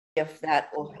if that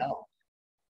will help.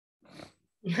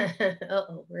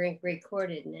 Uh-oh, we're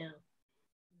recorded now.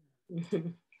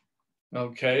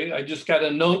 Okay, I just got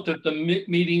a note that the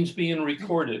meeting's being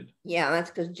recorded. Yeah, that's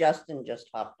because Justin just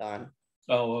hopped on.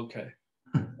 Oh, okay.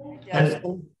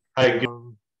 Justin. Hi.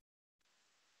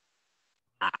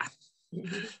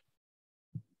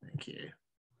 Thank you.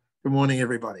 Good morning,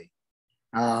 everybody.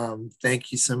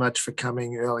 Thank you so much for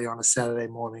coming early on a Saturday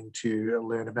morning to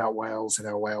learn about whales in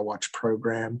our Whale Watch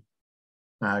program.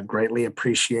 Greatly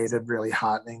appreciated, really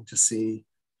heartening to see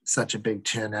such a big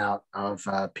turnout of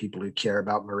people who care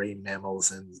about marine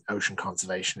mammals and ocean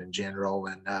conservation in general,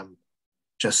 and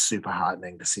just super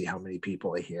heartening to see how many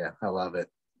people are here. I love it.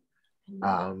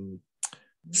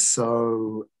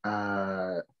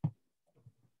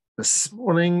 This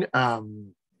morning,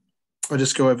 I'll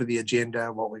just go over the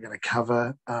agenda, what we're going to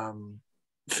cover.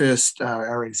 First,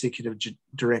 our Executive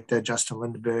Director, Justin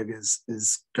Lindenberg,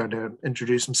 is going to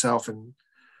introduce himself and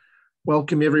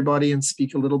welcome everybody and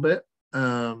speak a little bit.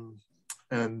 And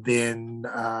then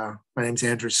my name's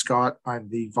Andrew Scott. I'm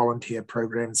the Volunteer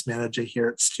Programs Manager here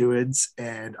at Stewards,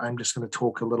 and I'm just going to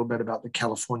talk a little bit about the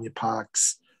California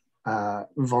Parks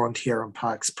Volunteer on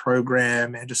Parks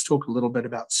program, and just talk a little bit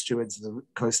about Stewards of the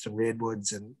Coast and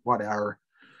Redwoods and what our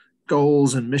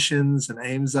goals and missions and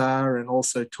aims are, and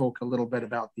also talk a little bit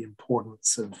about the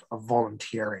importance of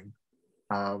volunteering,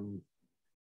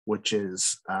 which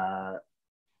is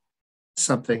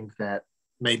something that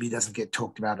maybe doesn't get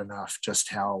talked about enough, just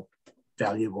how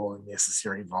valuable and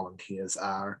necessary volunteers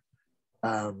are.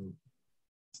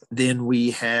 Then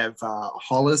we have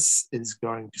Hollis is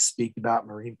going to speak about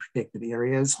marine protected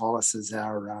areas. Hollis is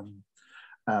our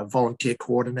volunteer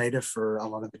coordinator for a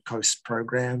lot of the coast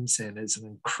programs and is an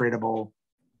incredible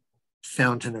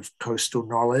fountain of coastal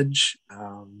knowledge.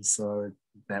 So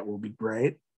that will be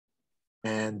great.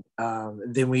 And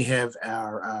then we have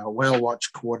our Whale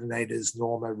Watch coordinators,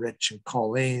 Norma, Rich, and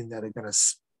Colleen, that are going to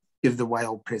give the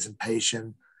whale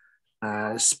presentation,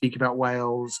 speak about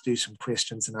whales, do some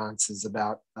questions and answers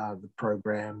about the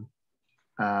program.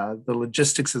 The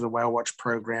logistics of the Whale Watch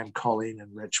program, Colleen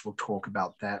and Rich will talk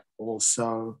about that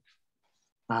also.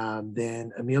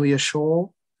 Then Amelia Shaw,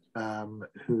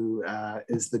 who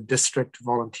is the district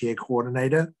volunteer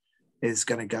coordinator, is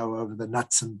going to go over the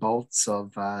nuts and bolts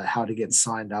of how to get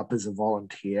signed up as a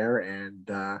volunteer and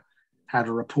how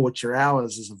to report your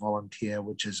hours as a volunteer,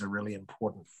 which is a really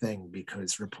important thing,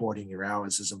 because reporting your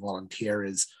hours as a volunteer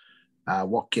is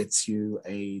what gets you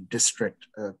a district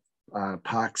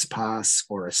parks pass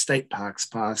or a state parks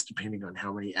pass, depending on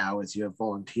how many hours you have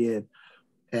volunteered.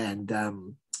 And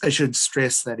I should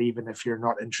stress that even if you're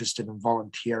not interested in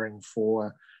volunteering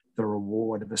for the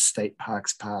reward of a state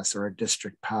parks pass or a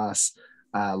district pass,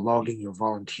 logging your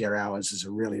volunteer hours is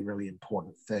a really, really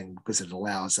important thing, because it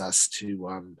allows us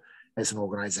to, as an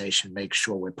organization, make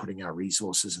sure we're putting our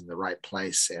resources in the right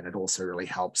place. And it also really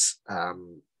helps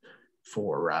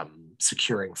for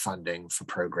securing funding for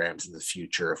programs in the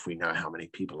future if we know how many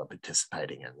people are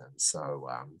participating in them. So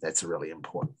that's a really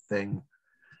important thing.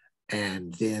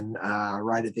 And then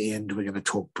right at the end, we're going to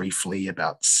talk briefly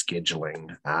about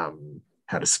scheduling,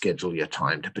 how to schedule your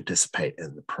time to participate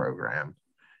in the program.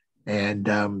 And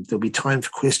there'll be time for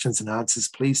questions and answers.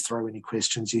 Please throw any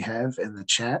questions you have in the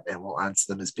chat and we'll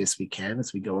answer them as best we can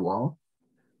as we go along.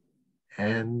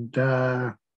 And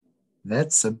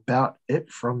that's about it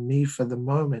from me for the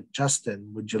moment.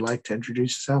 Justin, would you like to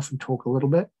introduce yourself and talk a little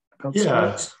bit about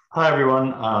Stewards? Hi,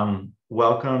 everyone.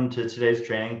 Welcome to today's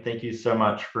training. Thank you so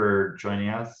much for joining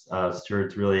us.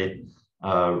 Stewards really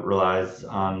relies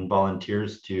on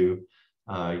volunteers to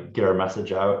get our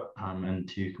message out and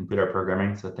to complete our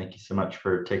programming. So thank you so much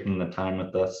for taking the time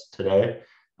with us today.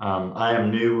 I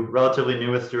am relatively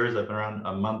new with Stewards. I've been around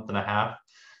a month and a half.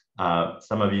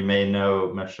 Some of you may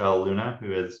know Michelle Luna,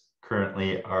 who is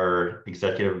currently our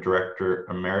Executive Director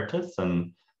Emeritus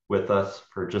and with us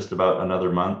for just about another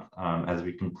month as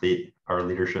we complete our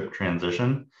leadership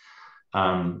transition.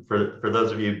 For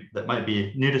those of you that might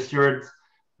be new to Stewards,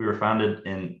 we were founded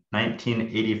in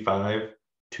 1985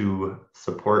 to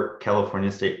support California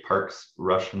State Parks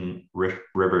Russian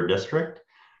River District.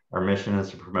 Our mission is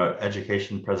to promote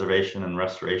education, preservation, and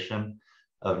restoration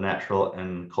of natural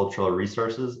and cultural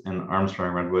resources in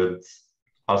Armstrong Redwoods,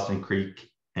 Austin Creek,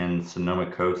 and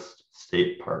Sonoma Coast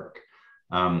State Park.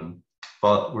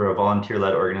 We're a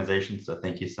volunteer-led organization, so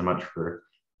thank you so much for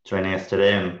joining us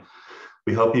today. And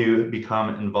we hope you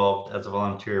become involved as a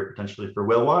volunteer potentially for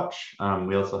Whale Watch.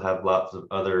 We also have lots of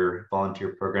other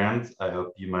volunteer programs I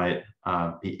hope you might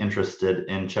be interested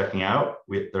in checking out.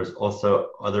 There's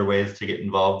also other ways to get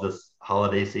involved this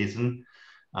holiday season.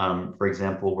 For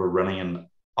example, we're running an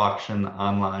auction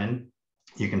online.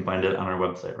 You can find it on our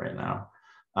website right now.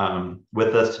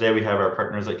 With us today, we have our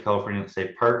partners at California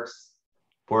State Parks,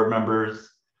 board members,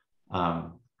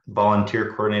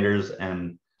 volunteer coordinators,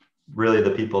 and really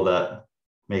the people that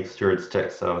make stewards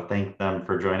tick. So thank them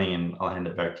for joining, and I'll hand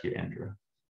it back to you, Andrew.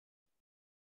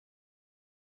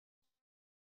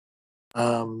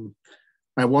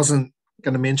 I wasn't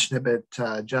going to mention it,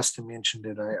 but Justin mentioned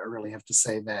it. I really have to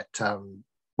say that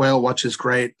Whale Watch is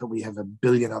great, but we have a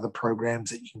billion other programs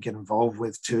that you can get involved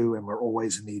with too, and we're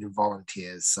always in need of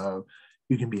volunteers. So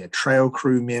you can be a trail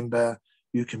crew member,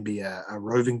 you can be a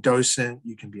roving docent,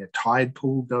 you can be a tide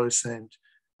pool docent,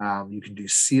 you can do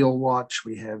seal watch.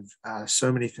 We have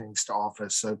so many things to offer.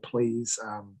 So please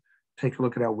take a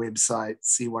look at our website,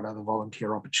 see what other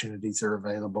volunteer opportunities are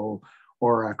available,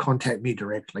 or contact me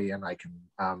directly and I can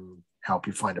help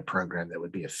you find a program that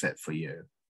would be a fit for you.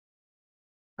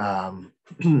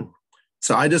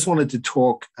 So I just wanted to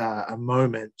talk a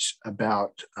moment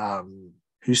about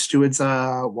who stewards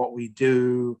are, what we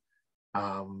do,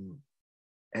 and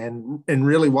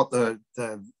really what the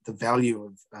value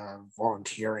of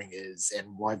volunteering is,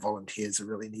 and why volunteers are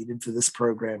really needed for this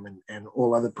program and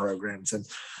all other programs. And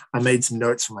I made some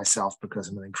notes for myself because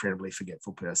I'm an incredibly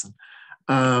forgetful person.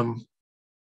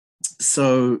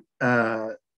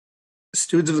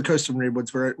 Stewards of the Coastal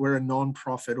Redwoods, we're a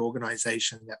non-profit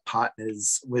organization that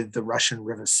partners with the Russian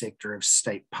River sector of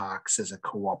state parks as a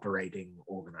cooperating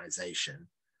organization.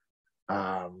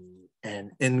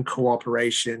 And in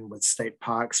cooperation with state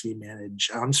parks, we manage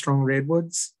Armstrong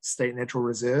Redwoods State Natural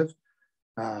Reserve,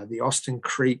 the Austin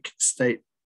Creek State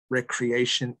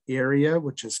Recreation Area,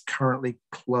 which is currently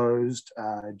closed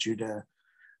due to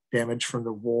damage from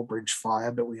the Wallbridge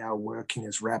fire, but we are working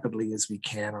as rapidly as we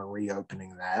can on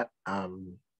reopening that.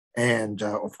 And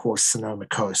of course, Sonoma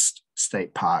Coast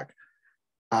State Park.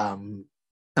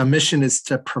 Our mission is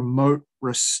to promote,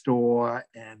 restore,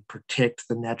 and protect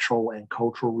the natural and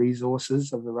cultural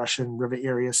resources of the Russian River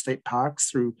area state parks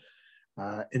through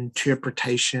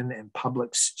interpretation and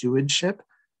public stewardship.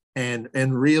 And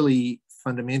really,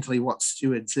 fundamentally, what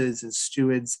stewards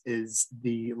is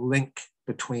the link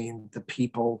between the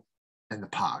people and the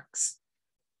parks.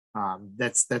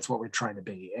 That's what we're trying to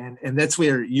be, and that's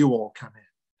where you all come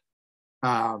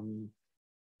in.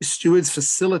 Stewards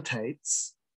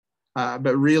facilitates,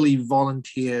 but really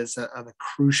volunteers are the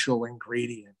crucial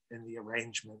ingredient in the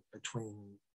arrangement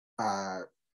between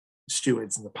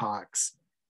stewards and the parks.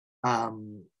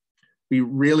 We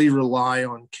really rely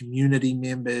on community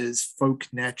members, folk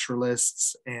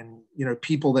naturalists, and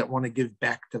people that want to give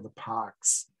back to the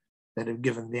parks that have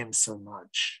given them so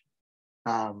much.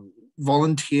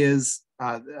 Volunteers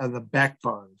are the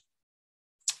backbone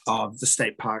of the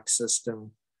state park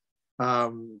system.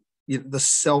 The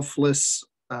selfless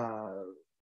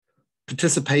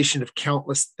participation of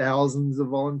countless thousands of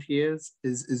volunteers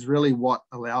is really what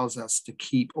allows us to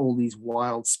keep all these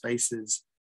wild spaces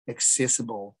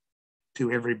accessible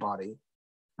to everybody.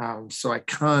 So I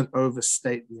can't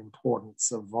overstate the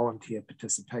importance of volunteer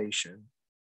participation.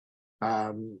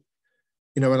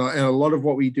 And a lot of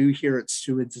what we do here at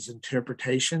Stewards is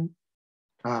interpretation.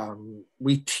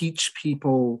 We teach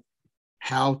people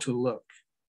how to look.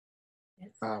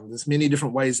 There's many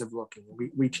different ways of looking.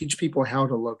 We teach people how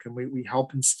to look, and we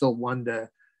help instill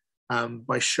wonder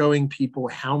by showing people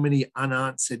how many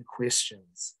unanswered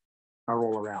questions are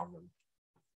all around them.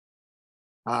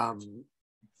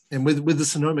 And with the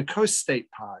Sonoma Coast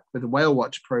State Park, with the Whale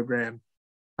Watch program,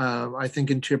 I think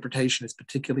interpretation is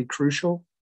particularly crucial.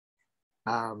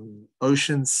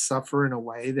 Oceans suffer in a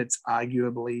way that's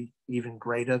arguably even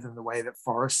greater than the way that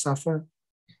forests suffer.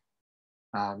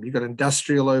 You've got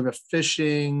industrial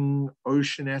overfishing,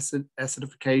 ocean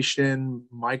acidification,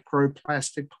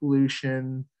 microplastic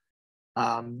pollution.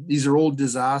 These are all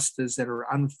disasters that are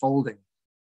unfolding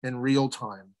in real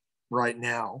time right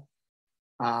now,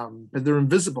 but they're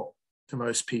invisible to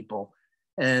most people.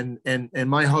 And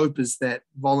my hope is that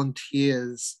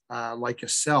volunteers like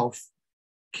yourself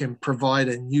can provide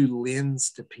a new lens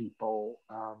to people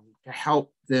to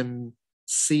help them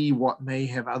see what may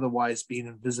have otherwise been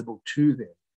invisible to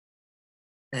them.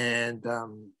 And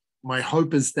my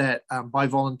hope is that by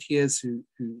volunteers who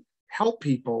help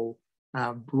people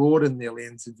broaden their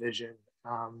lens of vision,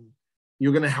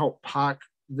 you're going to help park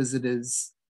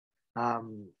visitors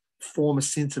form a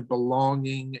sense of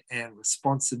belonging and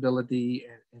responsibility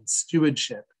and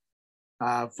stewardship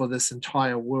for this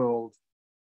entire world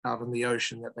out in the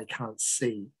ocean that they can't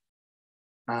see.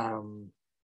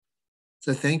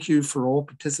 So thank you for all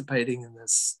participating in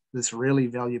this really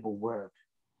valuable work.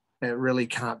 It really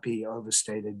can't be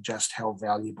overstated just how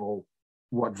valuable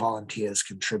what volunteers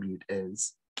contribute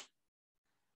is.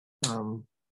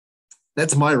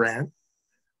 That's my rant.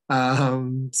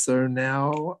 So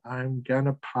now I'm going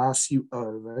to pass you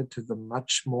over to the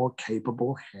much more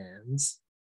capable hands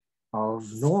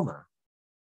of Norma,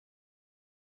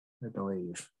 I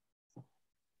believe.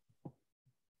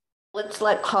 Let's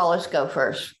let Hollis go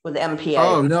first with MPA.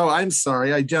 Oh, no, I'm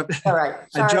sorry. I jumped. All right.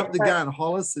 I jumped the gun.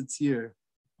 Hollis, it's you.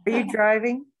 Are you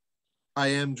driving? I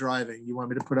am driving. You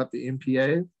want me to put up the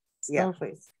MPA? Yeah,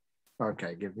 please.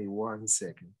 Okay, give me 1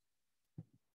 second.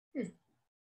 Put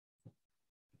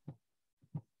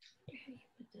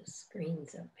the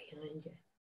screens up behind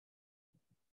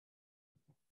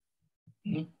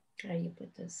you. How do you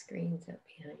put the screens up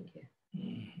behind you?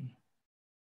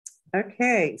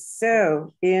 Okay,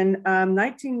 so in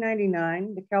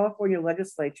 1999, the California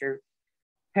legislature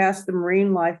passed the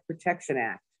Marine Life Protection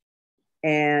Act,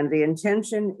 and the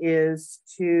intention is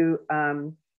to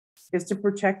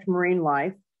protect marine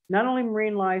life, not only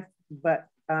marine life, but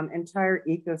entire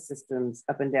ecosystems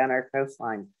up and down our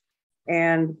coastline.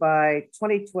 And by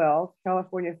 2012,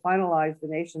 California finalized the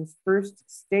nation's first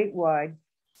statewide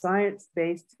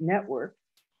science-based network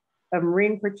of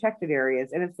marine protected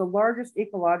areas. And it's the largest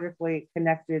ecologically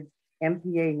connected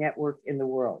MPA network in the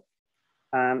world.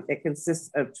 It consists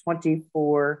of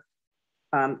 24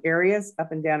 areas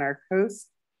up and down our coast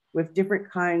with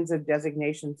different kinds of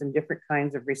designations and different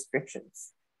kinds of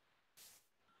restrictions.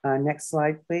 Next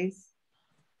slide, please.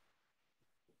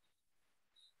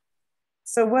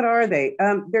 So what are they?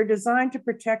 They're designed to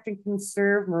protect and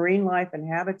conserve marine life and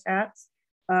habitats.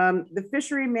 The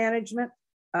fishery management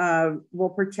will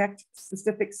protect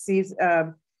specific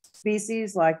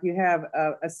species, like you have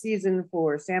a season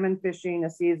for salmon fishing, a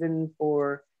season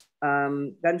for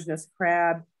Dungeness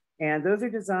crab, and those are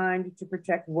designed to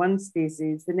protect one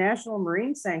species. The national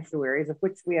marine sanctuaries, of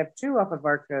which we have 2 off of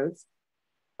our coast,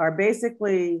 are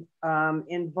basically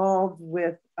involved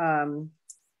with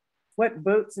what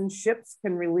boats and ships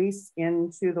can release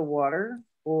into the water,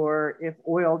 or if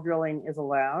oil drilling is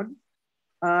allowed.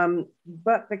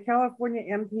 But the California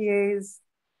MPAs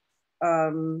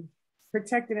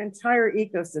protect an entire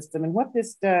ecosystem. And what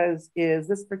this does is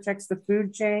this protects the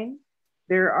food chain.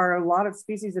 There are a lot of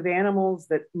species of animals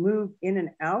that move in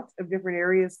and out of different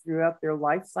areas throughout their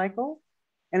life cycle.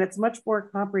 And it's much more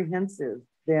comprehensive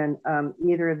than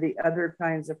either of the other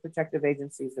kinds of protective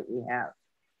agencies that we have.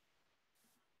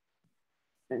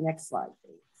 The next slide,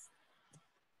 please.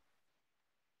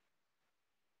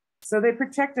 So they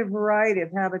protect a variety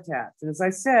of habitats. And as I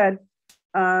said,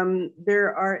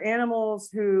 there are animals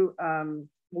who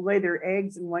will lay their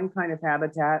eggs in one kind of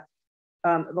habitat.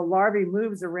 The larvae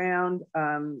moves around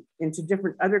into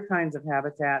different other kinds of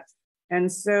habitats.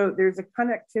 And so there's a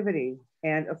connectivity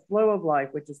and a flow of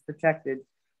life which is protected,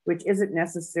 which isn't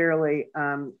necessarily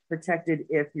protected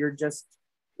if you're just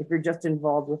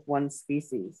involved with one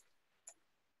species.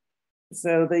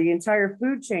 So the entire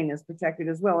food chain is protected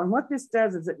as well. And what this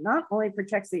does is it not only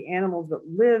protects the animals that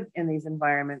live in these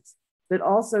environments, but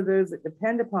also those that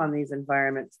depend upon these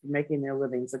environments for making their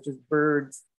living, such as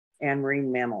birds and marine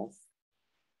mammals.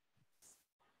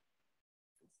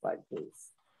 Slide,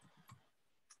 please.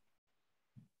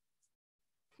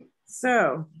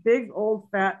 So big, old,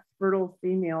 fat, fertile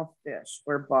female fish,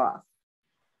 or BOF.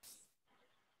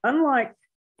 Unlike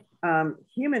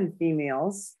human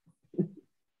females,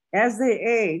 as they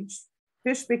age,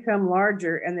 fish become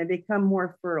larger and they become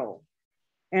more fertile.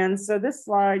 And so this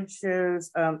slide shows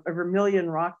a vermilion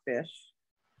rockfish.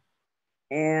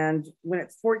 And when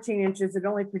it's 14 inches, it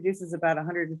only produces about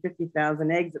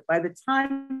 150,000 eggs. But by the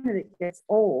time that it gets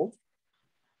old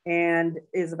and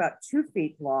is about 2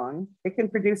 feet long, it can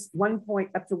produce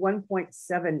up to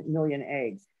 1.7 million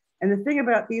eggs. And the thing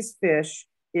about these fish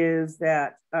is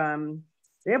that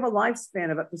they have a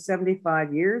lifespan of up to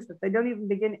 75 years, but they don't even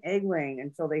begin egg laying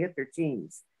until they hit their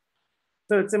teens.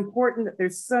 So it's important that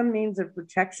there's some means of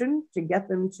protection to get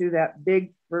them to that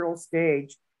big fertile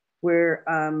stage where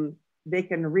they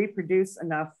can reproduce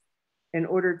enough in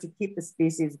order to keep the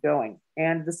species going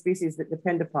and the species that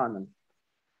depend upon them.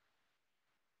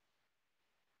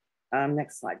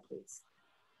 Next slide, please.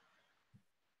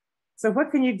 So what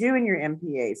can you do in your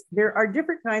MPAs? There are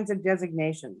different kinds of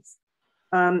designations.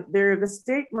 There are the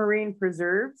state marine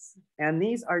preserves, and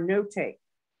these are no-take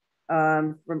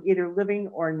from either living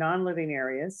or non-living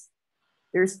areas.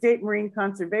 There are state marine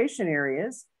conservation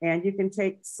areas, and you can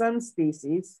take some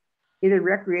species, either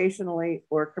recreationally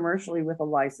or commercially with a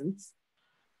license.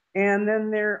 And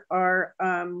then there are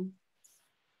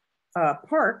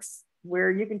parks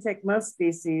where you can take most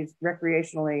species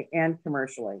recreationally and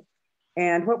commercially.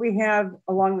 And what we have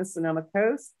along the Sonoma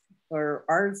Coast, or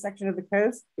our section of the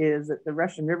coast, is that the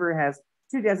Russian River has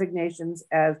two designations,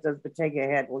 as does Batega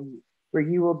Head, where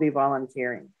you will be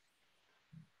volunteering.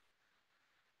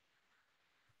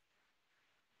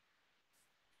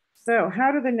 So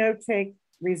how do the no-take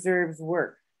reserves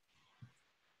work?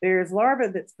 There's larvae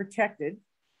that's protected,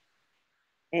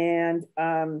 and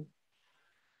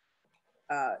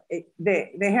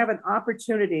they have an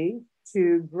opportunity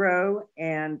to grow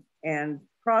and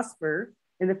prosper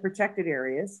in the protected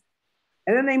areas.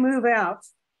 And then they move out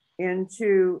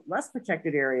into less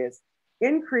protected areas,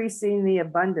 increasing the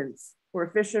abundance for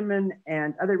fishermen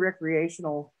and other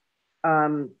recreational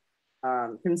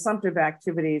consumptive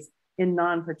activities in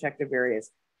non-protective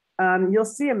areas. You'll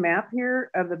see a map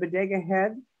here of the Bodega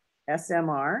Head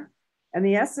SMR, and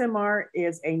the SMR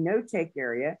is a no-take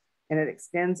area, and it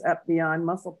extends up beyond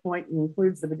Muscle Point and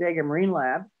includes the Bodega Marine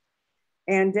Lab.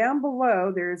 And down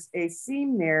below, there's a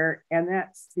seam there, and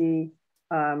that's the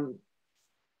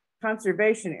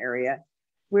conservation area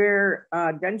where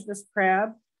Dungeness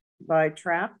crab by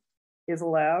trap is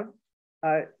allowed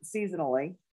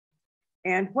seasonally.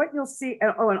 And what you'll see,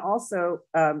 and also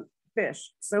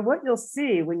fish. So what you'll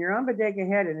see when you're on Bodega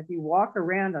Head, and if you walk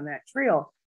around on that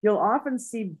trail, you'll often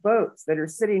see boats that are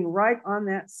sitting right on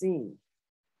that seam.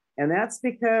 And that's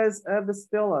because of the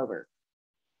spillover.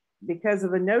 Because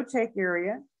of the no-take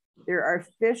area, there are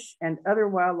fish and other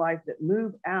wildlife that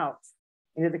move out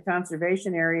into the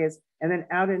conservation areas and then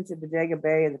out into Bodega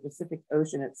Bay and the Pacific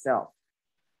Ocean itself.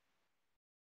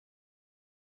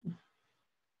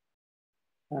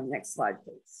 Next slide,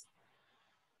 please.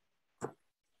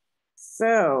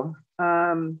 So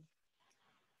the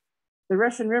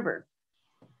Russian River.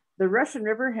 The Russian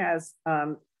River has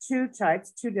two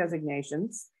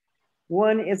designations.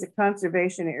 One is a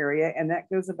conservation area, and that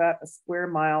goes about a square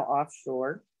mile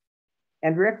offshore.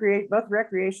 And both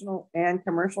recreational and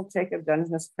commercial take of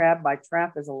Dungeness crab by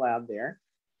trap is allowed there.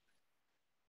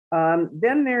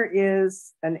 Then there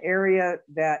is an area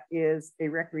that is a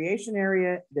recreation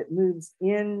area that moves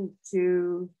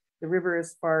into the river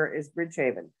as far as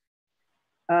Bridgehaven.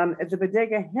 At the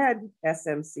Bodega Head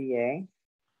SMCA,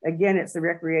 again, it's the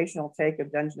recreational take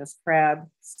of Dungeness crab,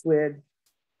 squid,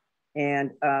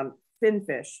 and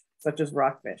finfish, such as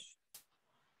rockfish.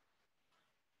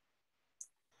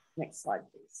 Next slide,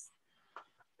 please.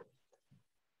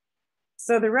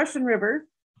 So the Russian River,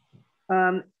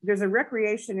 there's a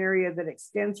recreation area that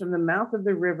extends from the mouth of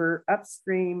the river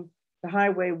upstream to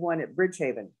Highway 1 at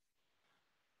Bridgehaven.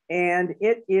 And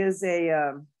it is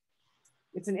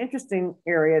it's an interesting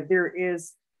area.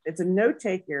 It's a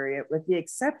no-take area with the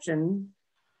exception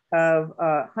of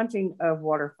hunting of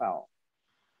waterfowl.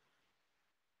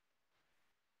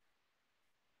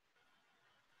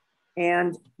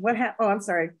 And what happened? Oh, I'm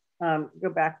sorry. Go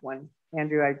back one,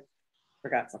 Andrew. I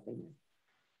forgot something here.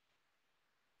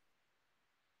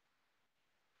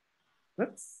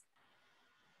 Whoops.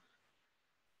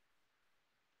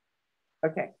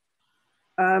 Okay.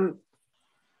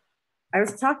 I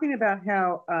was talking about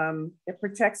how it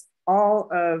protects all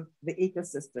of the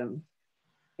ecosystem.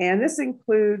 And this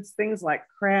includes things like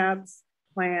crabs,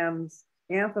 clams,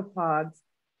 amphipods,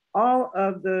 all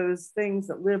of those things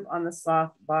that live on the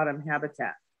soft bottom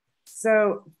habitat.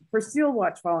 So for Seal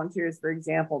Watch volunteers, for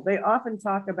example, they often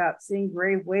talk about seeing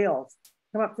gray whales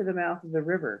come up to the mouth of the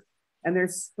river, and they're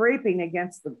scraping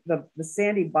against the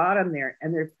sandy bottom there,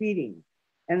 and they're feeding.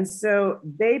 And so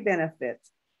they benefit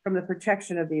from the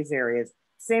protection of these areas.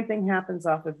 Same thing happens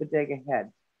off of Bodega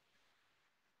Head.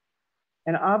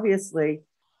 And obviously,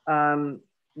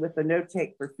 with the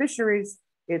no-take for fisheries,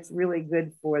 it's really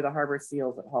good for the harbor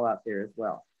seals that haul out there as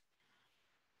well.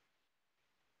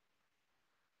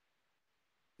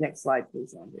 Next slide,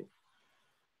 please, Andrew.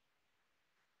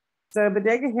 So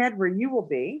Bodega Head, where you will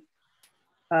be,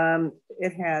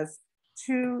 it has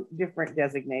two different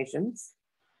designations.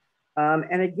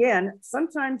 And again,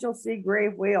 sometimes you'll see gray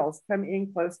whales come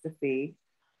in close to feed.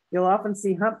 You'll often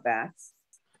see humpbacks.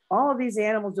 All of these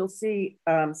animals, you'll see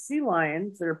sea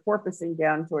lions that are porpoising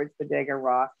down towards Bodega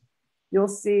Rock. You'll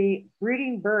see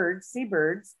breeding birds,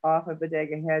 seabirds off of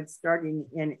Bodega Head starting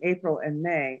in April and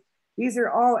May. These are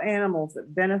all animals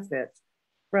that benefit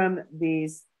from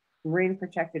these marine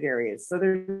protected areas. So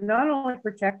they're not only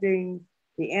protecting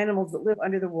the animals that live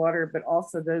under the water, but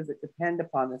also those that depend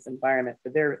upon this environment for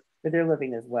their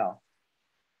living as well.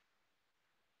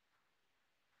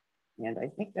 And I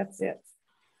think that's it.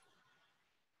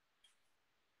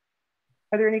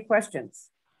 Are there any questions?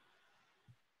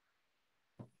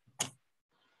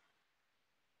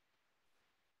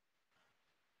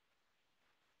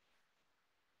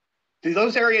 Do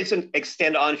those areas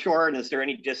extend onshore, and is there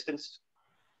any distance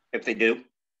if they do?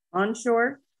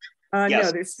 Onshore? No,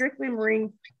 Yes. they're strictly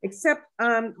marine, except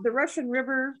the Russian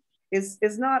River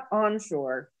is not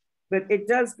onshore, but it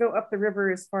does go up the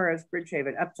river as far as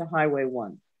Bridgehaven, up to Highway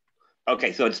 1.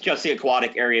 Okay, so it's just the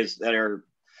aquatic areas that are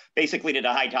basically to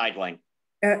the high tide line.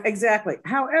 Exactly.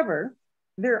 However,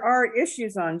 there are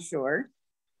issues onshore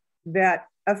that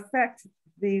affect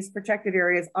these protected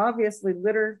areas. Obviously,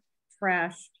 litter,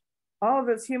 trash, all of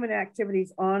those human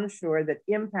activities onshore that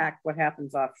impact what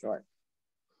happens offshore.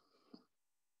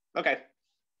 Okay.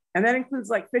 And that includes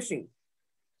like fishing,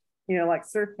 you know, like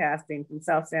surf casting from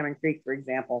South Salmon Creek, for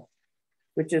example,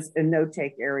 which is a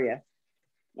no-take area.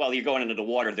 Well, you're going into the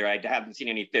water there. I haven't seen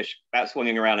any fish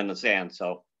swimming around in the sand.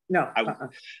 So No.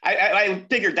 I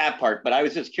figured that part, but I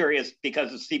was just curious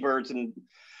because of seabirds. And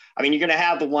I mean, you're going to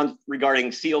have the ones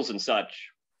regarding seals and such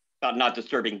about not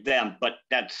disturbing them, but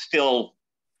that's still,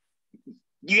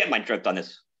 you get my drift on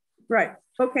this. Right.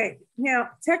 Okay. Now,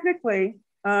 technically,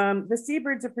 the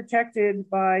seabirds are protected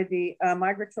by the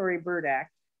Migratory Bird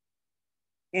Act,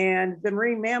 and the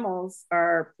marine mammals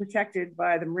are protected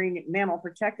by the Marine Mammal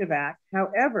Protective Act.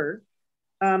 However,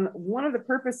 one of the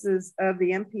purposes of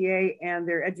the MPA and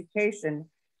their education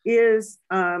is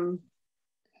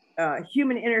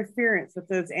human interference with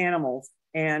those animals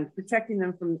and protecting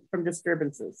them from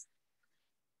disturbances.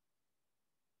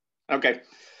 Okay.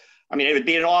 I mean, it would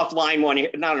be an offline one,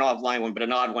 not an offline one, but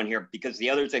an odd one here, because the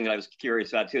other thing that I was curious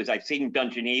about too is I've seen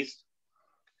Dungeness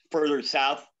further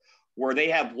south where they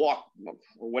have walked,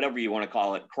 or whatever you want to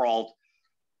call it, crawled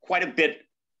quite a bit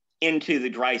into the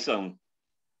dry zone.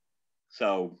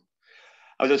 So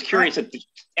I was just curious if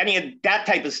any of that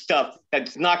type of stuff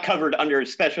that's not covered under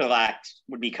special acts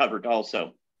would be covered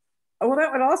also. Well,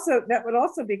 that would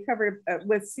also be covered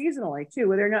with seasonally too,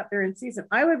 whether or not they're in season.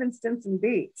 I live in Stinson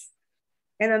Beach,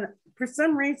 and for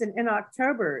some reason in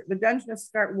October, the Dungeness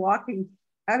start walking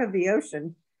out of the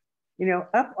ocean, you know,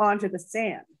 up onto the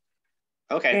sand.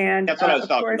 Okay, and that's what I was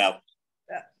talking about.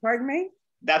 Pardon me?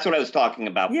 That's what I was talking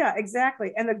about. Yeah,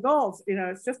 exactly. And the gulls, you know,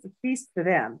 it's just a feast for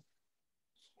them.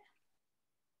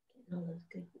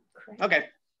 Okay.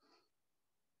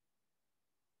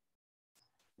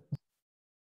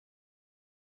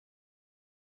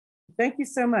 Thank you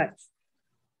so much.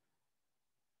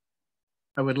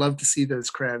 I would love to see those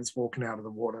crabs walking out of the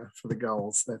water for the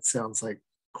gulls. That sounds like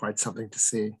quite something to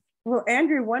see. Well,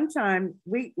 Andrew, one time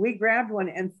we grabbed one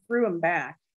and threw him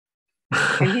back.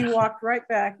 And he walked right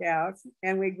back out,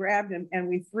 and we grabbed him and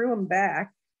we threw him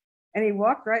back, and he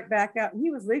walked right back out, and he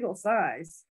was legal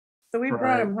size. So we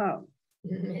brought him home.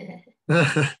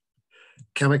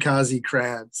 Kamikaze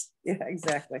crabs. Yeah,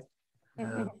 exactly.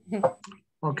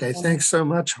 Okay, thanks so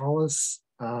much, Hollis.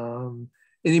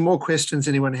 Any more questions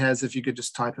anyone has, if you could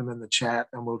just type them in the chat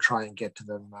and we'll try and get to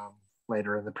them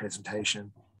later in the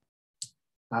presentation.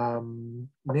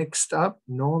 Next up,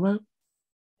 Norma.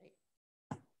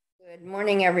 Good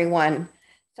morning, everyone.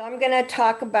 So I'm going to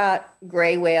talk about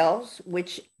gray whales,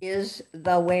 which is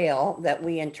the whale that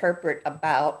we interpret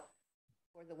about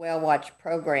for the Whale Watch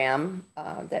program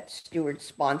that Steward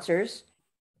sponsors.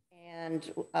 And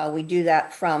we do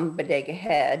that from Bodega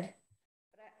Head.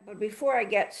 But before I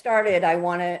get started, I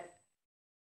want to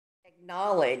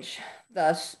acknowledge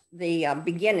the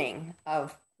beginning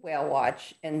of Whale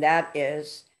Watch, and that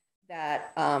is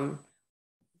that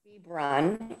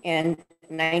Brun in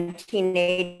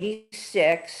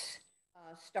 1986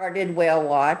 started Whale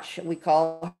Watch. We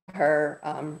call her,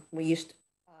 we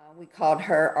called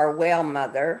her our whale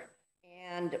mother.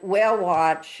 And Whale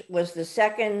Watch was the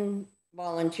second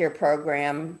volunteer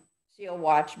program, Seal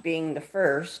Watch being the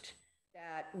first.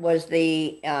 That was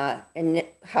the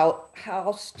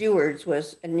how Stewards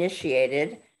was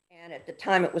initiated. And at the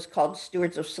time it was called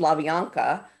Stewards of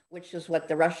Slavyanka, which is what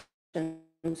the Russians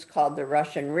called the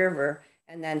Russian River,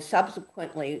 and then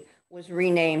subsequently was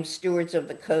renamed Stewards of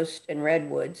the Coast and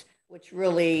Redwoods, which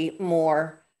really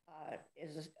more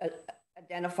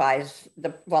identifies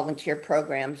the volunteer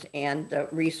programs and the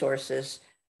resources,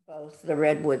 both the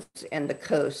Redwoods and the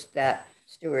coast, that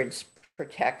Stewards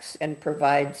protects and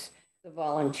provides the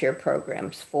volunteer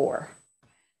programs for.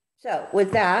 So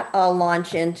with that, I'll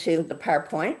launch into the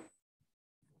PowerPoint.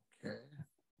 Okay.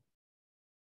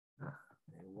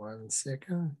 1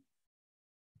 second.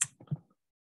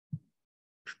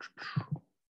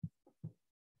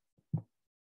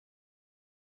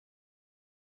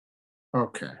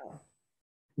 Okay.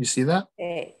 You see that?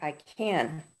 Okay, I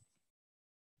can.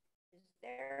 Is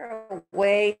there a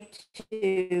way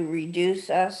to reduce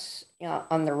us, you know,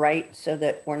 on the right so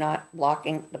that we're not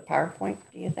blocking the PowerPoint,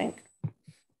 do you think?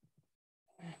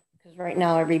 Because right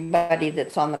now everybody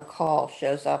that's on the call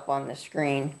shows up on the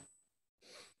screen.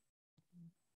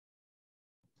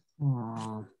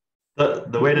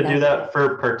 The way to do that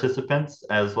for participants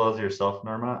as well as yourself,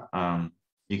 Norma,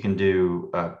 you can do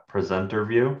a presenter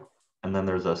view, and then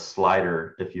there's a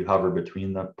slider if you hover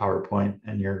between the PowerPoint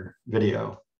and your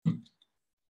video.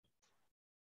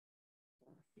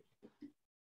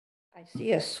 I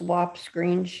see a swap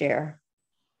screen share.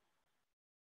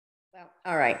 Well,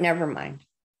 all right, never mind.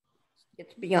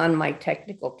 It's beyond my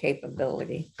technical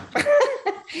capability.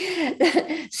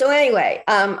 So anyway,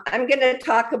 I'm going to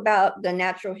talk about the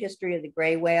natural history of the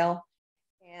gray whale.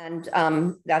 And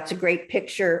that's a great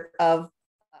picture of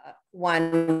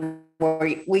one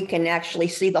where we can actually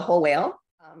see the whole whale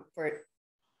for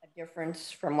a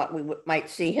difference from what we might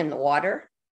see in the water.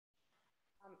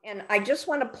 And I just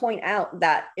want to point out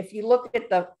that if you look at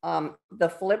the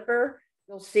flipper,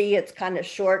 you'll see it's kind of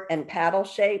short and paddle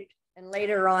shaped. And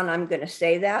later on, I'm going to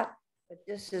say that, but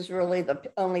this is really the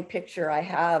only picture I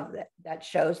have that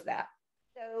shows that.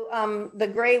 So the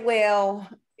gray whale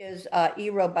is E.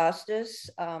 robustus.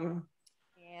 And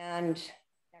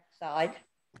next slide,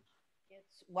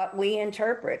 it's what we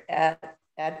interpret at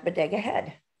Bodega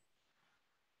Head.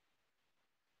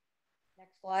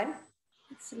 Next slide.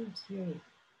 It seems here.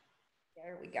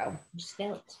 There we go.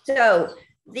 Svelte. So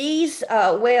these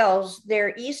whales,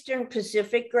 they're Eastern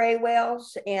Pacific gray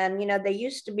whales. And, you know, they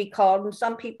used to be called, and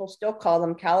some people still call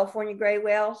them California gray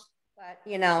whales, but,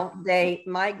 you know, they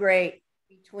migrate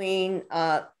between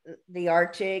the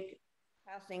Arctic,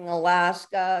 passing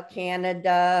Alaska,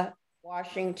 Canada,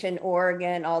 Washington,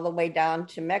 Oregon, all the way down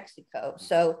to Mexico.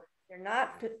 So they're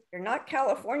not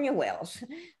California whales.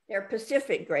 They're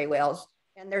Pacific gray whales.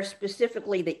 And they're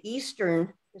specifically the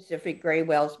Eastern Pacific gray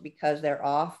whales because they're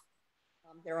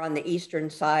they're on the eastern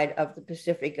side of the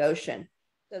Pacific Ocean.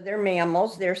 So they're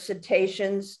mammals, they're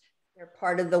cetaceans, they're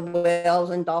part of the whales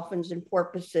and dolphins and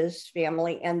porpoises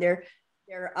family, and they're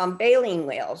baleen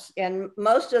whales. And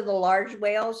most of the large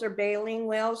whales are baleen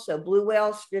whales. So blue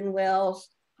whales, fin whales,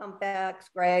 humpbacks,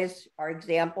 grays are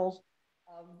examples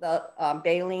of the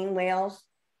baleen whales.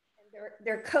 And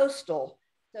they're coastal.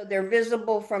 So they're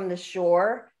visible from the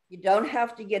shore. You don't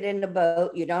have to get in a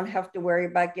boat. You don't have to worry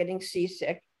about getting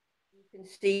seasick. You can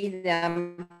see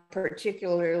them,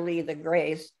 particularly the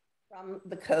grays, from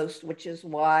the coast, which is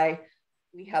why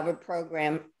we have a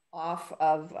program off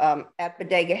of at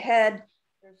Bodega Head.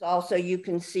 There's also, you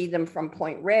can see them from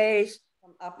Point Reyes,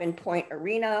 from up in Point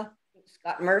Arena.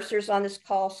 Scott Mercer's on this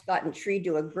call. Scott and Tree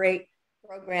do a great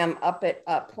program up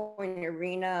at Point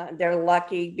Arena. They're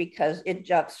lucky because it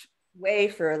juts way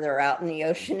further out in the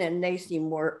ocean and they see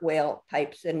more whale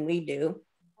types than we do.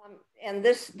 And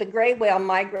the gray whale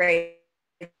migrates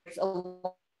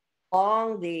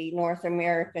along the North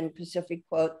American Pacific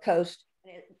coast.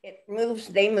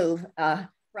 They move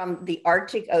from the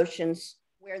Arctic oceans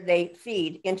where they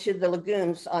feed into the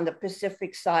lagoons on the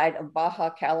Pacific side of Baja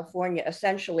California,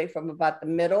 essentially from about the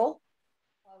middle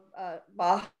of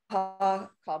Baja,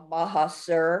 called Baja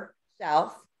Sur,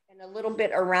 south, and a little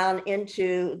bit around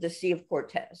into the Sea of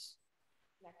Cortez.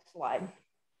 Next slide.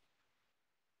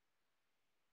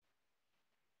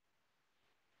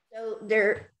 So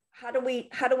how do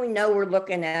we know we're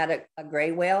looking at a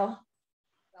gray whale?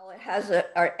 Well, it has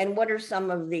and what are some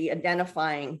of the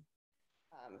identifying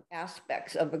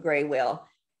aspects of a gray whale?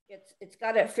 It's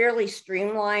got a fairly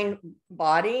streamlined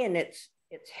body, and its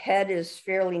head is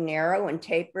fairly narrow and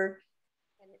tapered,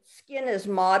 and its skin is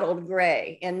mottled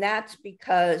gray, and that's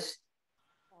because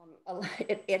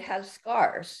it has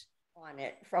scars on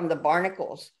it from the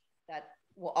barnacles that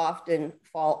will often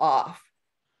fall off.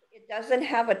 It doesn't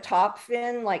have a top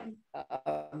fin like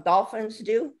dolphins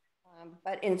do,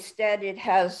 but instead it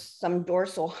has some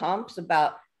dorsal humps,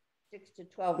 about 6 to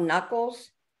 12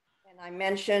 knuckles. And I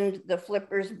mentioned the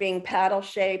flippers being paddle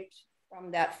shaped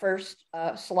from that first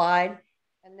slide.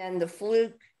 And then the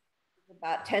fluke is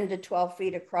about 10 to 12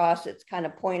 feet across. It's kind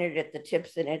of pointed at the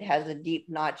tips, and it has a deep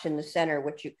notch in the center,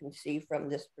 which you can see from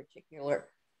this particular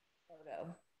photo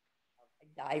of a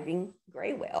diving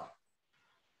gray whale.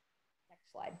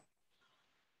 Next slide.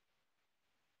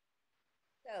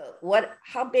 So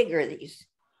how big are these?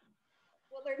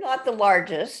 Well, they're not the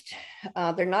largest.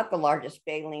 They're not the largest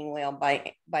baleen whale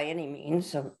by any means.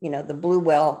 So, you know, the blue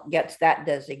whale gets that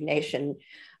designation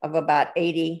of about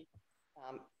 80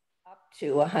 up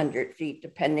to 100 feet,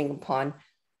 depending upon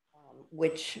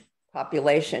which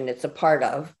population it's a part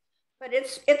of. But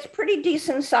it's pretty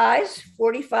decent size,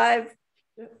 45,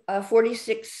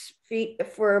 46 feet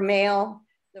for a male.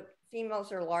 The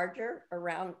females are larger,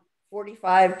 around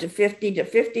 45 to 50 to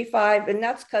 55. And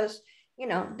that's because, you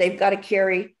know, they've got to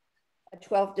carry a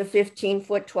 12 to 15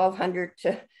 foot, 1,200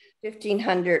 to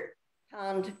 1,500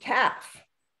 pound calf.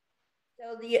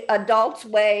 So the adults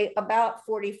weigh about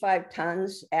 45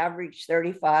 tons, average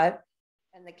 35.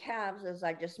 And the calves, as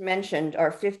I just mentioned,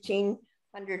 are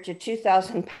 1,500 to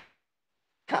 2,000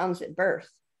 pounds at birth.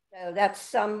 So that's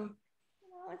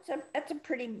it's a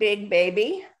pretty big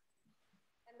baby.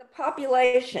 And the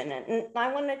population, and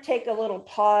I want to take a little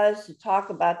pause to talk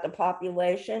about the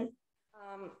population.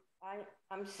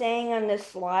 I'm saying on this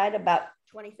slide about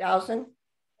 20,000.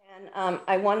 And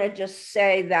I want to just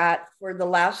say that for the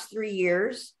last 3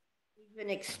 years, we've been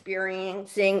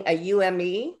experiencing a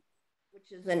UME,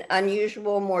 which is an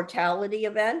unusual mortality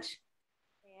event.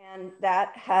 And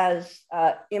that has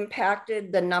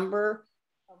impacted the number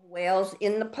of whales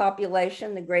in the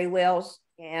population, the gray whales.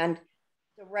 And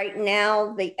so right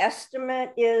now, the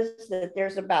estimate is that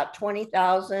there's about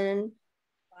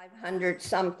 20,500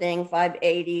 something,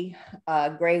 580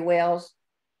 gray whales,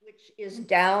 which is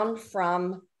down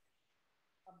from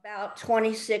about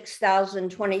 26,000,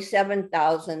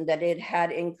 27,000 that it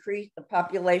had increased, the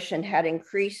population had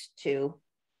increased to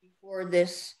before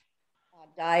this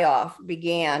die-off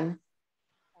began.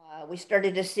 We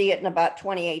started to see it in about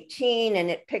 2018, and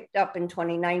it picked up in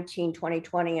 2019,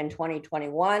 2020, and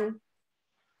 2021.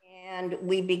 And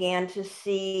we began to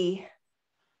see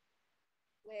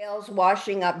whales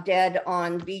washing up dead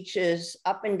on beaches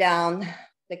up and down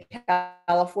the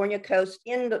California coast,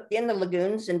 in the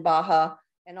lagoons in Baja,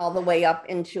 and all the way up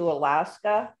into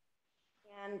Alaska.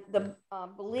 And the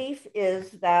belief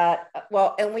is that,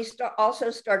 and we also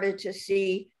started to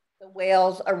see the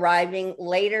whales arriving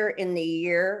later in the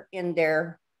year in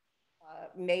their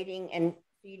mating and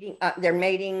feeding, their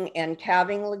mating and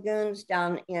calving lagoons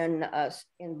down in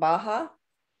Baja.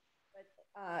 But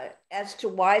as to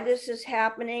why this is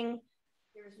happening,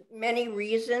 there's many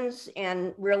reasons,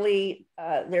 and really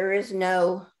there is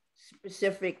no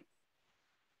specific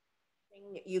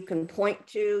thing that you can point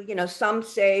to. You know, some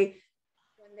say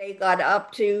when they got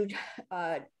up to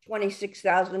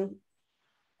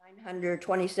 26,900,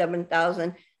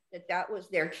 27,000, that was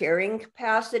their carrying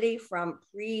capacity from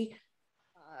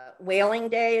pre-whaling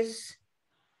days.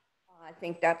 I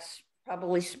think that's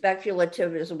probably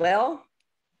speculative as well.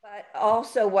 But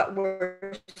also what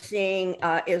we're seeing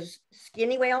is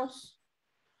skinny whales.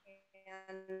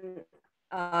 And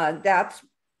that's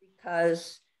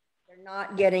because they're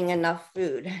not getting enough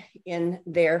food in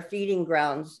their feeding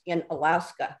grounds in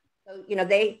Alaska. So, you know,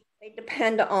 they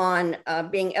depend on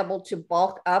being able to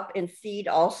bulk up and feed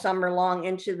all summer long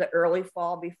into the early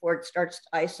fall before it starts to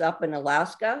ice up in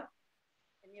Alaska.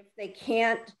 And if they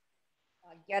can't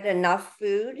get enough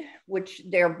food, which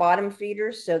they're bottom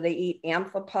feeders, so they eat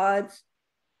amphipods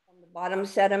from the bottom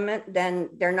sediment, then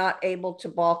they're not able to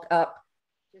bulk up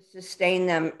to sustain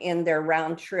them in their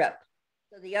round trip.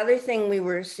 So the other thing we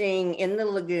were seeing in the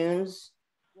lagoons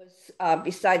was,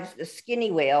 besides the skinny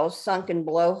whales, sunken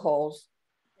blowholes,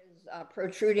 is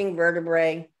protruding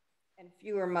vertebrae and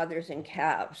fewer mothers and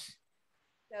calves.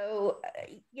 So,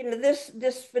 you know, this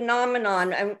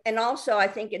phenomenon, and also I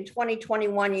think in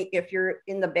 2021, if you're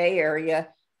in the Bay Area,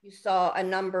 you saw a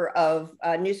number of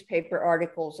newspaper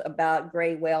articles about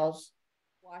gray whales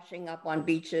washing up on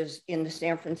beaches in the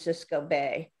San Francisco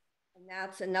Bay. And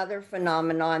that's another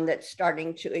phenomenon that's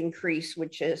starting to increase,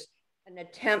 which is an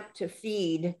attempt to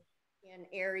feed in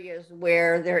areas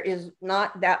where there is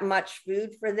not that much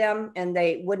food for them and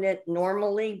they wouldn't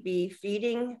normally be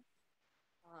feeding.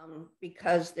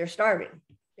 Because they're starving.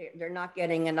 They're not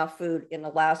getting enough food in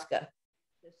Alaska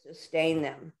to sustain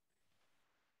them.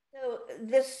 So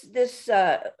this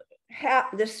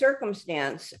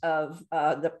circumstance of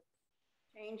the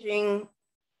changing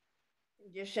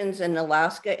conditions in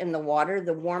Alaska in the water,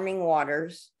 the warming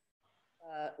waters,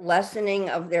 lessening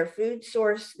of their food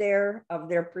source there, of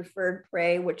their preferred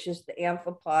prey, which is the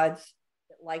amphipods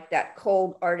that like that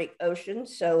cold Arctic Ocean.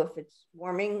 So if it's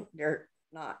warming, they're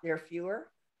fewer.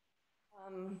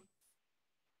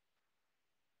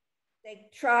 They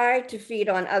try to feed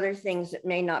on other things that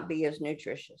may not be as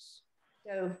nutritious.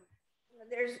 So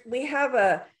we have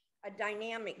a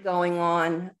dynamic going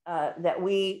on that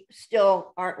we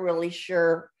still aren't really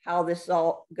sure how this is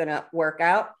all gonna work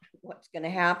out, what's gonna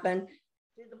happen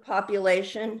to the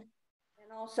population.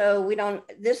 And also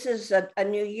this is a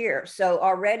new year. So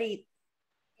already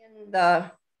in the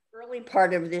early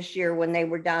part of this year when they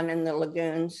were down in the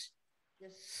lagoons,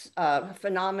 this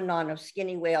phenomenon of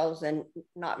skinny whales and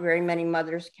not very many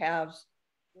mothers' calves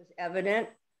was evident.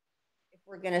 If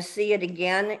we're going to see it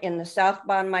again in the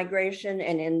southbound migration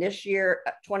and in this year,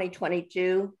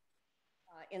 2022,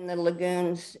 in the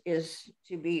lagoons is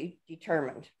to be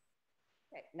determined.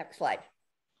 Okay, next slide.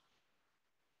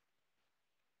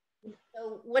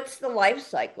 So what's the life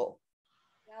cycle?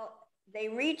 Well, they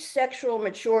reach sexual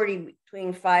maturity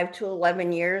between 5 to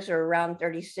 11 years, or around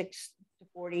 36 to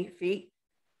 40 feet.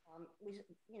 We,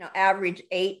 average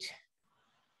 8.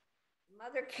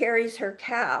 Mother carries her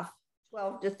calf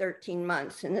 12 to 13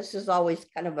 months. And this is always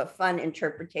kind of a fun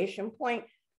interpretation point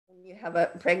when you have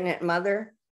a pregnant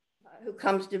mother who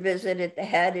comes to visit at the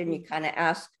head, and you kind of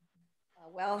ask,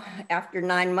 well, after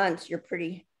 9 months, you're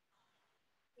pretty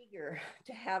eager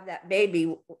to have that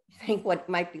baby. Think what it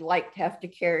might be like to have to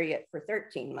carry it for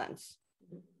 13 months.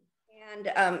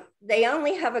 And they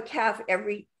only have a calf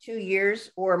every 2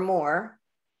 years or more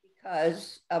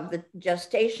because of the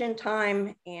gestation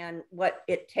time and what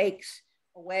it takes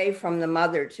away from the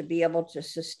mother to be able to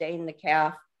sustain the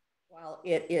calf while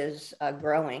it is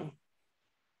growing.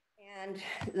 And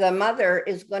the mother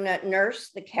is going to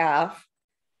nurse the calf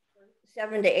for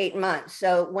 7 to 8 months.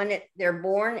 So when they're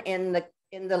born in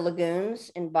the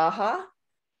lagoons in Baja,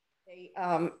 they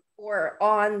or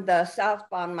on the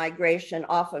southbound migration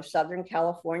off of Southern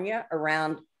California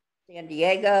around San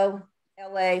Diego,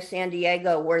 LA, San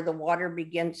Diego, where the water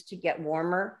begins to get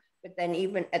warmer. But then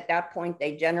even at that point,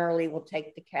 they generally will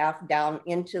take the calf down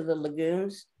into the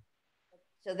lagoons.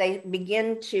 So they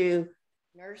begin to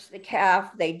nurse the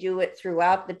calf. They do it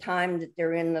throughout the time that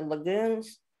they're in the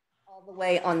lagoons, all the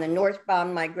way on the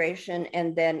northbound migration,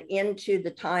 and then into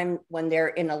the time when they're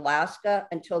in Alaska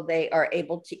until they are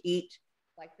able to eat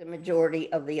like the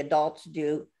majority of the adults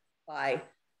do by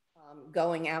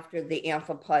going after the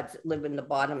amphipods that live in the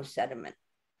bottom sediment.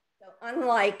 So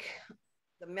unlike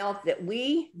the milk that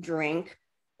we drink,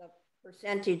 the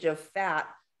percentage of fat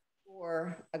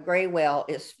for a gray whale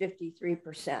is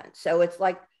 53%. So it's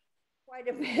like quite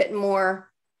a bit more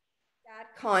fat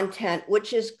content,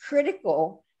 which is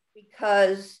critical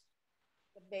because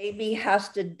the baby has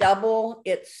to double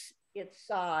its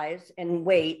size and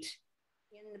weight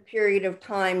in the period of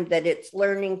time that it's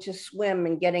learning to swim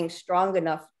and getting strong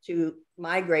enough to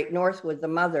migrate north with the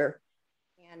mother.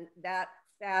 And that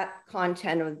fat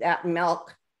content of that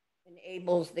milk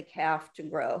enables the calf to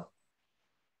grow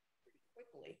pretty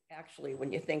quickly, actually,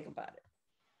 when you think about it.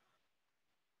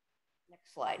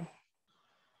 Next slide.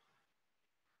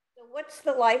 So what's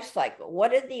the life cycle?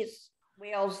 What are these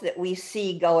whales that we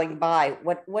see going by?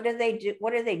 What do they do?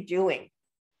 What are they doing?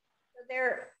 So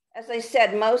they're, as I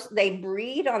said, they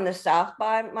breed on the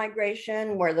southbound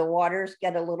migration where the waters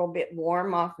get a little bit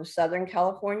warm off of Southern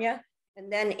California.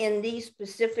 And then in these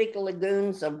specific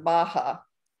lagoons of Baja,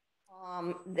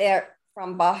 they're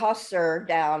from Baja Sur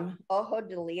down Ojo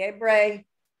de Liebre,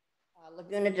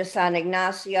 Laguna de San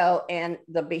Ignacio, and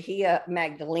the Bahia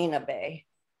Magdalena Bay.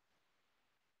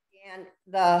 And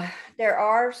there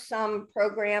are some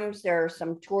programs, there are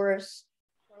some tourist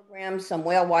programs, some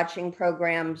whale watching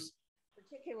programs,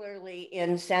 particularly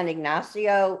in San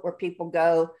Ignacio, where people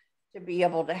go to be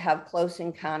able to have close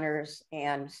encounters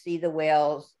and see the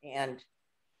whales and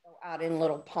go out in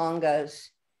little pongas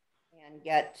and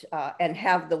get and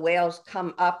have the whales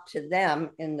come up to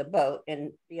them in the boat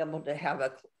and be able to have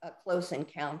a close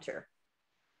encounter.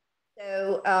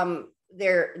 So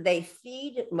they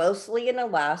feed mostly in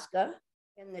Alaska,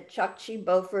 in the Chukchi,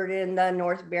 Beaufort, and the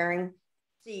North Bering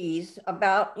Seas,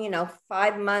 about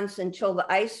 5 months until the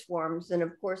ice forms. And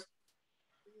of course,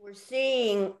 we're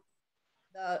seeing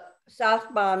the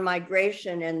southbound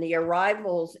migration and the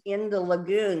arrivals in the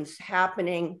lagoons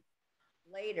happening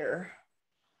later.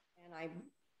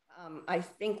 And I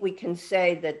think we can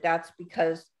say that that's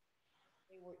because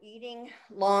they were eating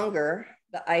longer.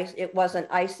 It wasn't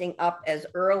icing up as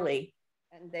early,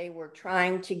 and they were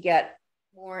trying to get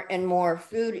more and more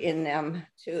food in them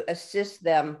to assist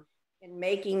them in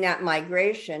making that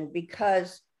migration,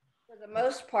 because for the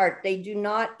most part, they do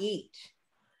not eat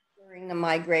during the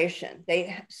migration.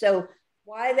 So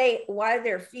why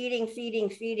they're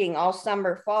feeding all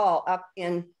summer, fall up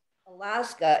in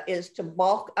Alaska is to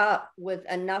bulk up with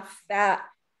enough fat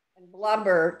and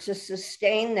blubber to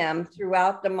sustain them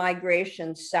throughout the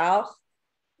migration south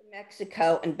to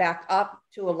Mexico and back up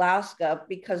to Alaska,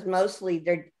 because mostly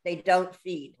they don't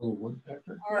feed.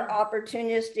 Are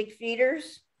opportunistic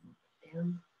feeders.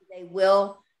 They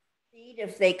will feed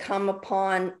if they come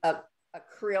upon a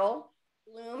krill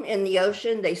bloom in the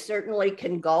ocean. They certainly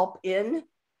can gulp in the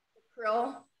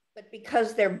krill, but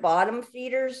because they're bottom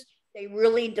feeders, they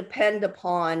really depend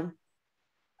upon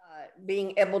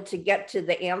being able to get to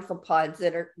the amphipods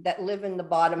that live in the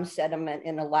bottom sediment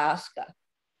in Alaska.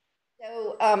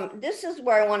 So this is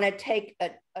where I want to take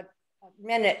a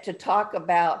minute to talk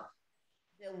about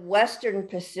the Western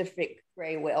Pacific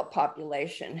gray whale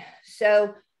population.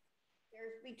 So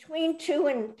there's between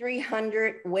 200 and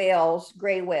 300 whales,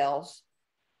 gray whales,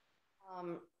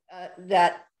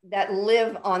 that that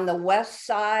live on the west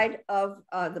side of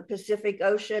the Pacific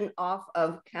Ocean off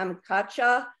of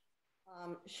Kamchatka,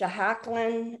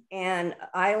 Sakhalin and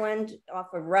Island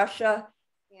off of Russia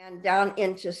and down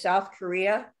into South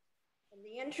Korea. And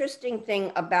the interesting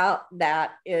thing about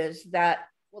that is that,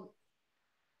 well,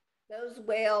 those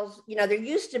whales, you know, there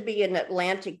used to be an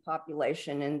Atlantic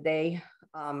population and they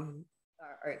are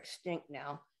extinct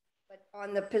now. But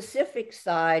on the Pacific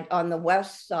side, on the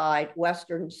west side,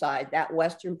 western side, that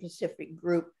Western Pacific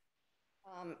group,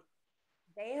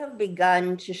 they have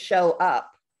begun to show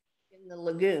up in the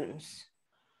lagoons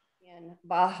in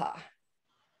Baja.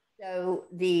 So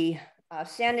the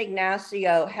San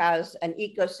Ignacio has an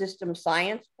ecosystem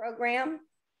science program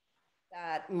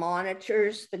that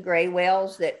monitors the gray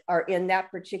whales that are in that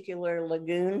particular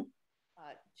lagoon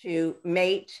to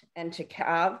mate and to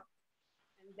calve.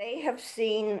 And they have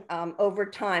seen over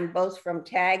time, both from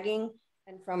tagging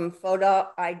and from photo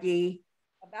ID,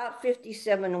 about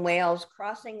 57 whales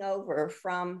crossing over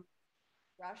from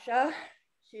Russia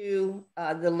to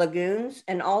the lagoons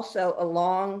and also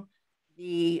along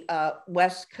the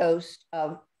west coast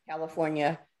of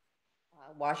California,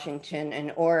 Washington,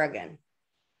 and Oregon.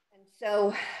 And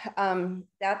so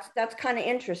that's kind of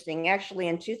interesting. Actually,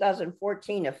 in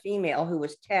 2014, a female who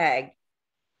was tagged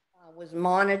was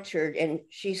monitored, and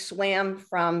she swam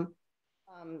from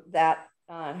that,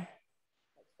 let's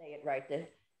say it right, the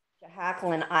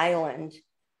Sakhalin Island,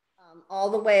 all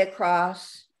the way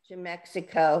across to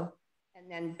Mexico and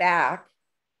then back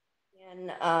in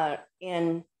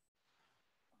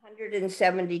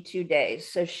 172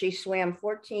 days. So she swam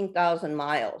 14,000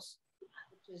 miles,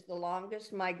 which is the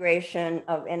longest migration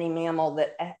of any mammal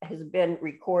that has been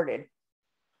recorded.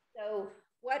 So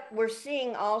what we're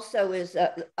seeing also is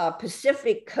a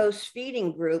Pacific Coast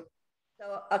feeding group.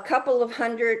 So a couple of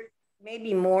hundred,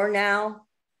 maybe more now,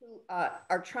 who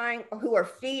are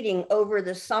feeding over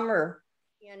the summer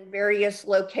in various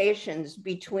locations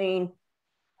between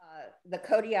the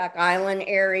Kodiak Island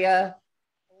area,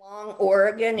 along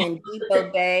Oregon in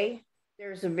Depot Bay.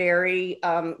 There's a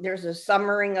there's a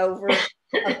summering over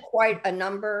of quite a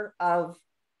number of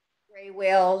gray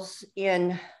whales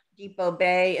in Depot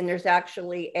Bay, and there's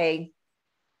actually a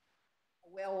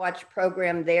whale watch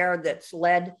program there that's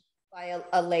led by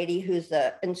a lady who's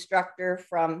an instructor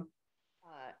from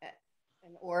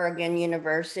an Oregon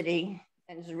University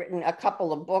and has written a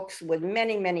couple of books with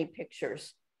many, many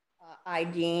pictures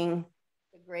IDing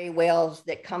the gray whales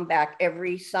that come back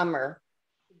every summer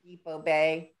to Depot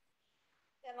Bay.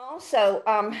 And also,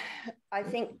 I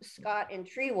think Scott and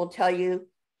Tree will tell you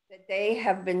that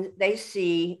they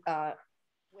see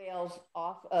whales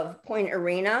off of Point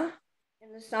Arena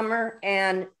in the summer.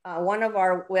 And one of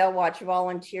our whale watch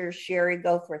volunteers, Sherry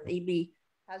Goforth Eby,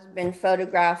 has been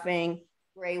photographing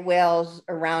gray whales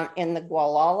around in the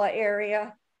Gualala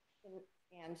area.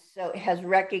 And so has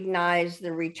recognized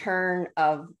the return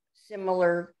of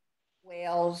similar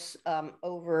whales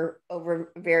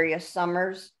over various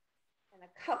summers. And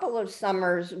a couple of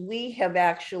summers, we have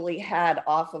actually had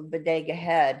off of Bodega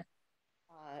Head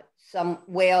some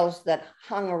whales that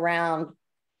hung around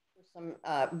some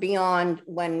beyond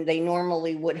when they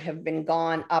normally would have been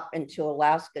gone up into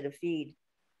Alaska to feed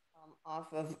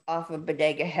off of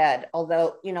Bodega Head.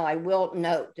 Although, you know, I will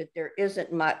note that there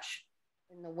isn't much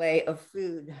in the way of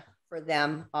food for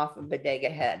them off of Bodega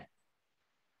Head.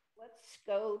 Let's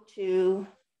go to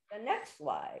the next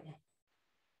slide.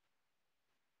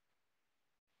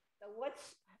 So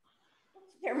what's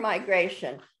their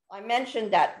migration? I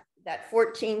mentioned that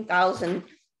 14,000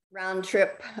 round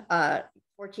trip,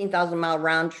 14,000 mile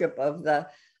round trip of the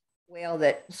whale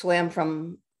that swam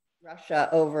from Russia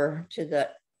over to the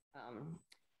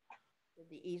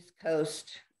East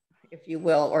Coast, if you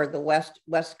will, or the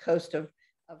west coast of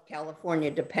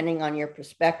California, depending on your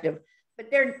perspective.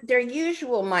 But their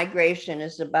usual migration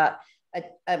is about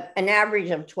an average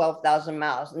of 12,000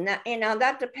 miles. And that, you know,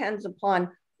 that depends upon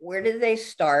where do they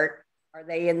start? Are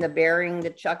they in the Bering, the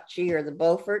Chukchi, or the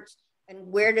Beauforts?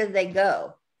 And where do they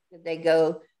go? Do they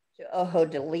go to Ojo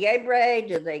de Liebre?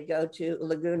 Do they go to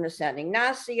Laguna San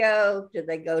Ignacio? Do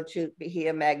they go to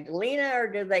Bahia Magdalena? Or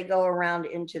do they go around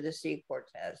into the Sea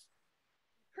Cortez?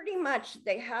 Pretty much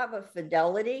they have a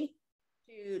fidelity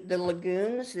to the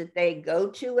lagoons that they go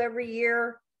to every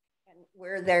year and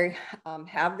where they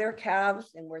have their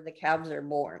calves and where the calves are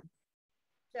born.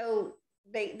 So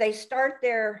they start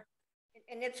there,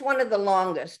 and it's one of the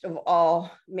longest of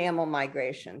all mammal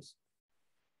migration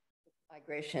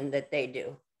that they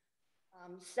do.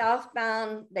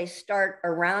 Southbound, they start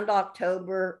around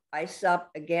October, ice up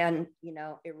again. You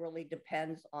know, it really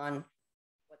depends on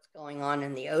what's going on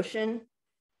in the ocean.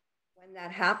 when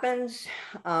that happens,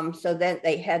 so then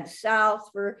they head south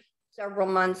for several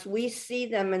months. We see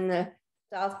them in the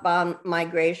southbound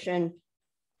migration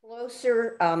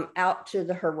closer out to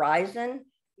the horizon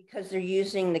because they're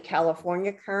using the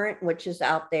California current, which is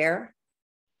out there.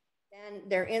 And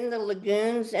they're in the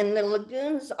lagoons, and the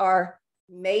lagoons are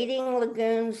mating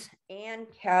lagoons and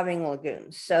calving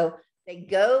lagoons. So they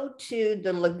go to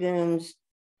the lagoons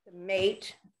to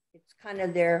mate. It's kind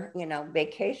of their,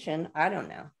 vacation. I don't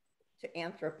know, to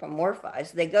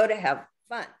anthropomorphize. They go to have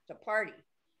fun, to party,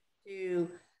 to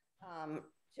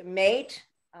mate,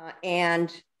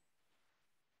 and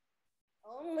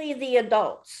only the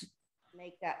adults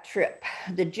make that trip.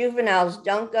 The juveniles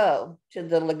don't go to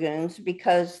the lagoons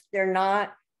because they're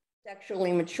not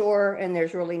sexually mature and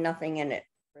there's really nothing in it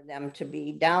for them to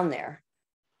be down there.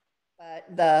 But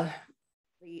the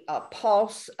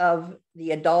pulse of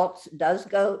the adults does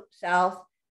go south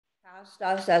past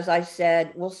us. As I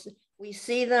said, we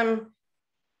see them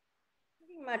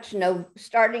pretty much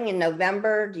starting in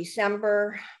November,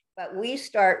 December, but we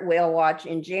start whale watch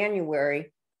in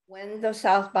January when the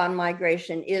southbound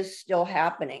migration is still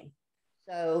happening.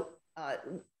 So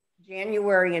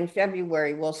January and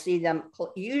February, we'll see them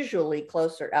usually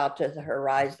closer out to the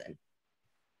horizon.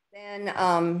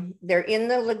 Then they're in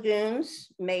the lagoons,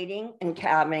 mating and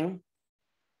calving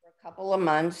for a couple of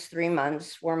months, 3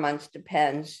 months, 4 months,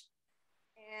 depends.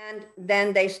 And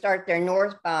then they start their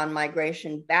northbound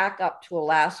migration back up to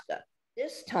Alaska.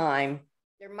 This time,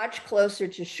 they're much closer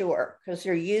to shore because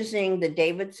they're using the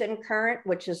Davidson current,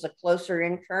 which is a closer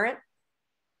in current.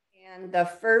 And the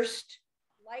first,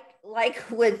 like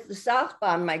with the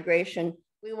southbound migration,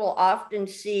 we will often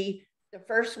see the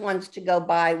first ones to go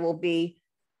by will be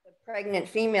the pregnant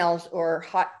females or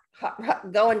hot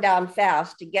going down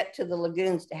fast to get to the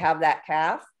lagoons to have that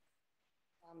calf.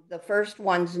 The first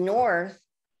ones north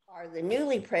are the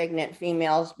newly pregnant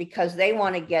females because they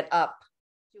want to get up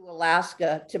to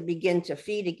Alaska to begin to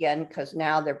feed again because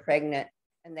now they're pregnant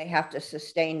and they have to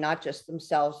sustain not just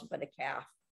themselves, but a calf.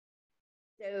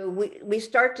 So we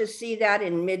start to see that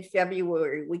in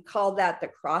mid-February. We call that the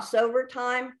crossover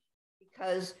time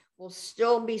because we'll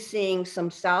still be seeing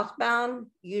some southbound,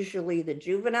 usually the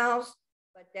juveniles,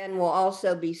 but then we'll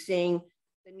also be seeing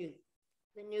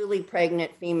the newly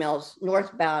pregnant females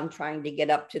northbound trying to get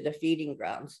up to the feeding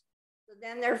grounds. So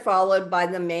then they're followed by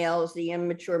the males, the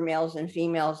immature males and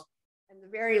females. And the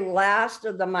very last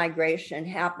of the migration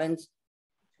happens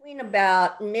between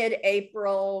about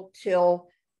mid-April till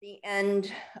the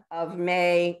end of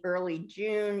May, early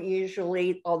June,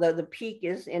 usually, although the peak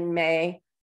is in May.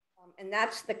 And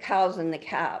that's the cows and the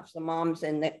calves, the moms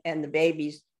and the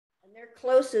babies. And they're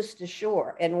closest to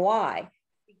shore. And why?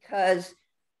 Because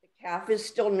the calf is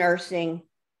still nursing,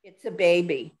 it's a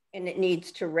baby, and it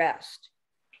needs to rest.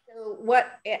 So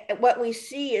what we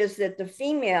see is that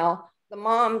the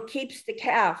mom keeps the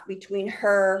calf between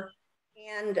her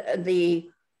and the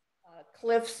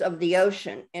cliffs of the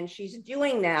ocean. And she's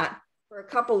doing that for a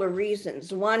couple of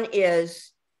reasons. One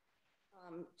is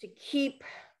to keep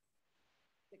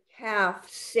the calf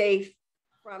safe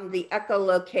from the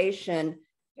echolocation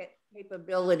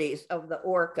capabilities of the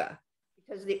orca,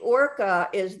 because the orca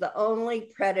is the only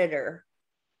predator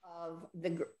of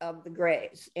the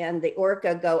grays, and the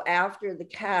orca go after the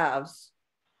calves,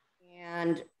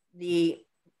 and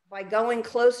by going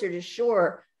closer to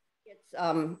shore,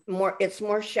 it's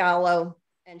more shallow,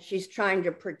 and she's trying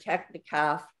to protect the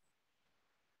calf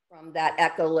from that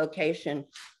echolocation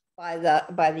by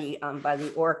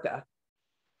the orca.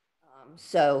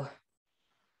 So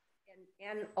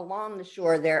and along the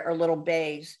shore there are little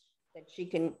bays that she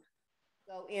can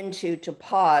go into to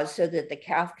pause so that the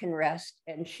calf can rest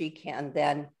and she can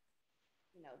then,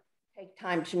 take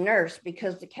time to nurse,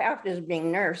 because the calf is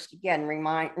being nursed, again,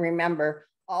 remember,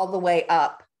 all the way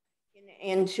up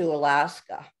into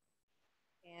Alaska.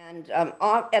 And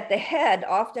at the head,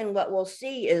 often what we'll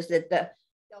see is that they'll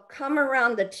come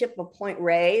around the tip of Point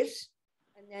Reyes,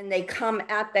 and then they come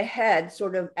at the head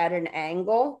sort of at an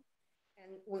angle,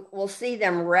 and we'll see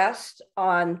them rest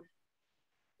on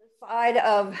side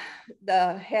of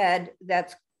the head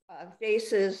that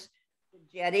faces the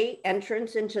jetty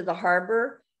entrance into the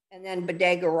harbor, and then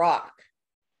Bodega Rock.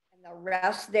 And they'll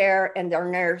rest there and they'll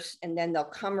nurse, and then they'll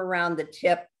come around the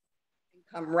tip and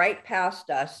come right past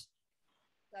us,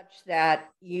 such that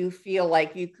you feel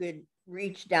like you could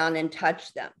reach down and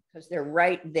touch them because they're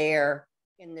right there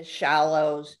in the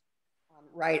shallows,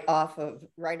 right off of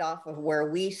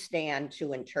where we stand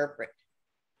to interpret.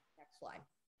 Next slide.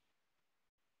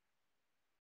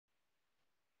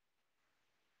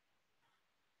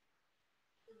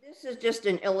 This is just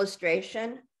an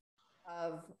illustration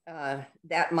of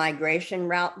that migration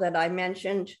route that I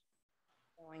mentioned,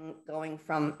 going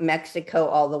from Mexico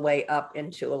all the way up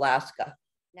into Alaska.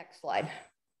 Next slide.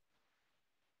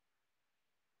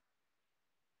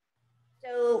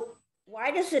 So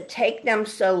why does it take them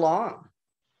so long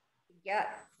to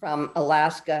get from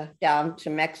Alaska down to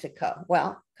Mexico?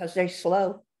 Well, because they're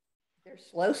slow. They're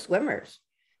slow swimmers.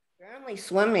 They're only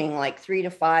swimming like 3 to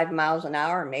 5 miles an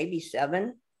hour, maybe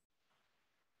 7.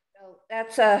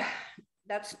 So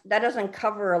that doesn't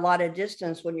cover a lot of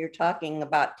distance when you're talking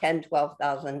about 10,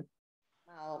 12,000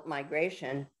 mile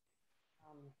migration.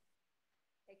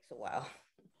 Takes a while.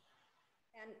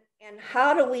 And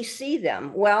how do we see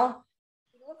them? Well,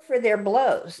 we look for their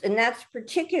blows, and that's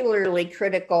particularly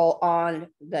critical on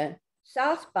the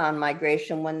southbound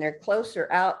migration when they're closer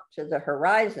out to the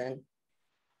horizon.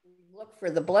 We look for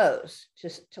the blows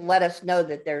just to let us know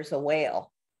that there's a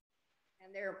whale.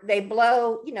 And they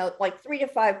blow, you know, like 3 to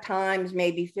 5 times,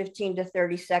 maybe 15 to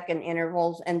 30-second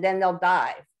intervals, and then they'll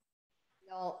dive.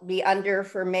 They'll be under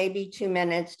for maybe 2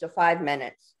 minutes to 5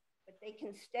 minutes, but they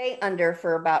can stay under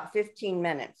for about 15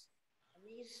 minutes. And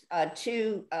these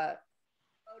two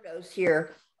photos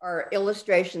here are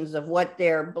illustrations of what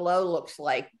their blow looks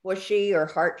like, bushy or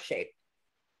heart-shaped.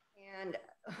 And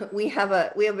we have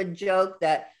a joke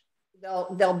that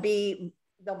they'll be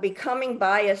coming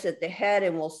by us at the head,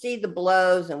 and we'll see the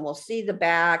blows, and we'll see the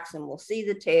backs, and we'll see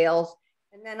the tails,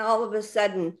 and then all of a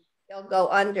sudden they'll go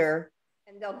under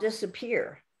and they'll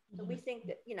disappear. So we think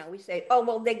that, you know, we say, oh,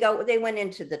 well, they went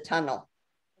into the tunnel,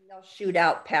 and they'll shoot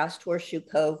out past Horseshoe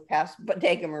Cove, past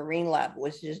Bodega Marine Lab,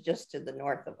 which is just to the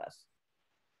north of us.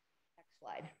 Next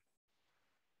slide.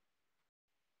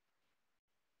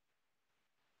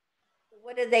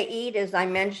 What do they eat? As I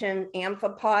mentioned,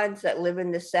 amphipods that live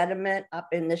in the sediment up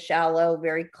in the shallow,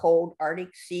 very cold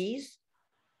Arctic seas.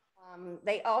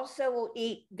 They also will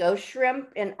eat ghost shrimp,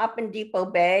 and up in Depot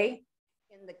Bay,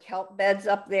 in the kelp beds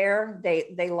up there,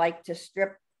 they like to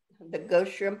strip the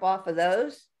ghost shrimp off of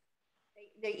those.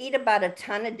 They eat about a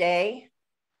ton a day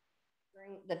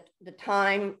during the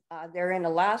time they're in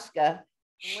Alaska.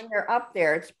 And when they're up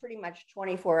there, it's pretty much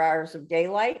 24 hours of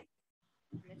daylight.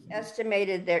 It's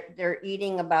estimated that they're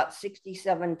eating about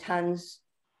 67 tons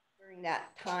during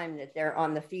that time that they're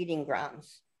on the feeding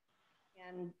grounds.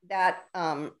 And that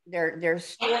they're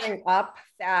storing up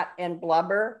fat and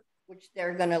blubber, which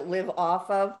they're going to live off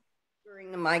of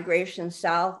during the migration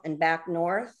south and back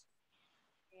north.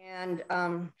 And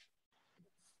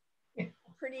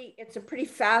it's a pretty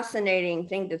fascinating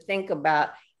thing to think about,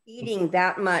 eating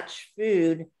that much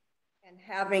food and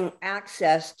having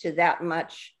access to that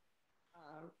much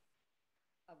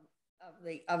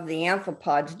of the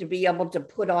amphipods to be able to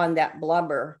put on that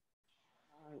blubber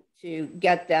to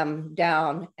get them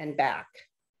down and back.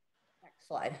 Next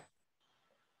slide.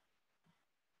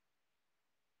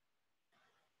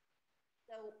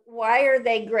 So why are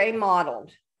they gray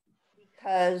mottled?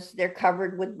 Because they're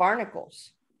covered with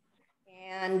barnacles.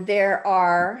 And there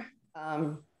are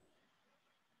 3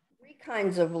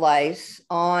 kinds of lice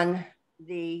on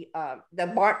the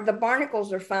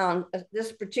barnacles are found.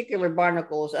 This particular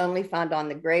barnacle is only found on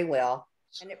the gray whale,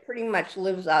 and it pretty much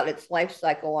lives out its life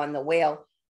cycle on the whale.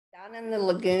 Down in the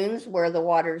lagoons where the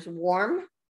water's warm,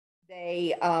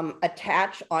 they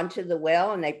attach onto the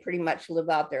whale, and they pretty much live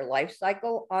out their life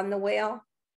cycle on the whale.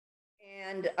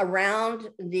 And around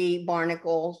the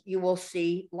barnacles, you will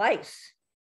see lice.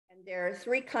 And there are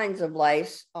 3 kinds of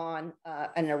lice on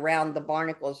and around the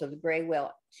barnacles of the gray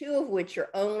whale, 2 of which are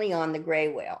only on the gray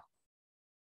whale.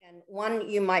 And one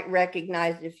you might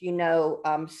recognize if you know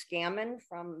Scammon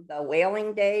from the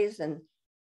whaling days, and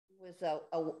was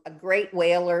a great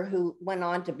whaler who went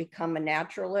on to become a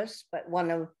naturalist, but one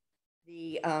of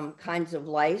the kinds of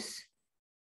lice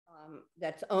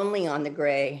that's only on the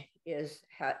gray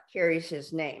carries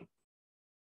his name.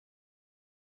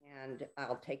 And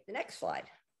I'll take the next slide.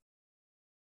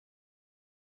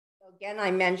 So again, I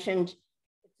mentioned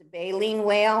it's a baleen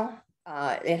whale.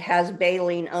 It has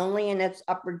baleen only in its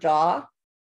upper jaw,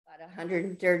 about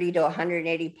 130 to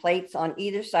 180 plates on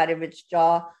either side of its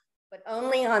jaw, but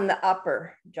only on the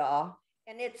upper jaw.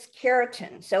 And it's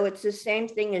keratin. So it's the same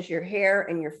thing as your hair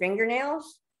and your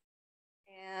fingernails.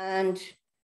 And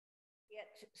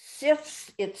it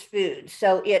sifts its food.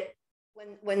 So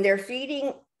when they're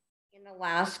feeding in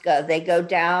Alaska, they go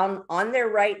down on their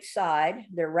right side,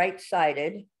 they're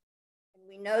right-sided.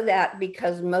 We know that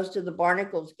because most of the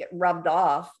barnacles get rubbed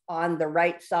off on the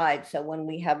right side. So when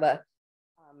we have a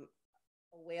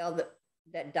whale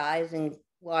that dies and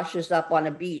washes up on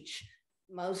a beach,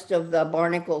 most of the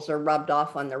barnacles are rubbed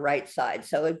off on the right side.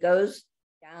 So it goes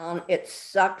down, it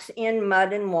sucks in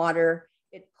mud and water,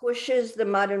 it pushes the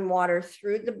mud and water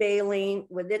through the baleen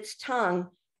with its tongue,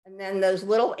 and then those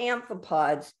little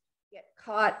amphipods get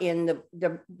caught in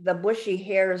the bushy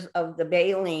hairs of the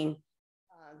baleen.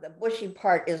 The bushy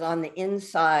part is on the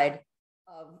inside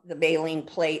of the baleen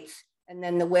plates, and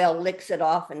then the whale licks it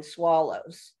off and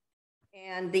swallows.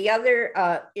 And the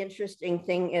other interesting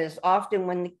thing is often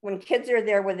when kids are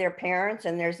there with their parents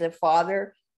and there's a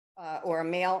father or a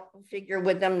male figure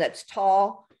with them that's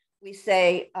tall, we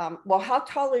say, well, how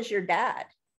tall is your dad?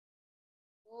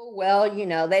 Oh, well, you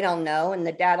know, they don't know. And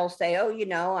the dad will say, oh, you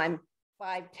know, I'm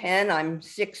 5'10", I'm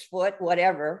 6 foot,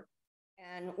 whatever.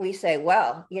 And we say,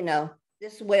 well, you know,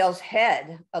 this whale's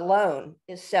head alone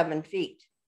is 7 feet.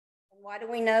 And why do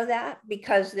we know that?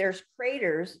 Because there's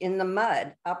craters in the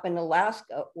mud up in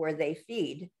Alaska where they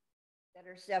feed that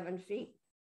are 7 feet,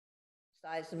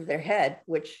 size of their head,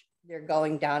 which they're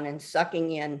going down and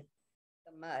sucking in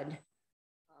the mud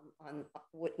on,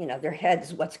 you know, their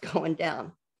heads, what's going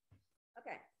down.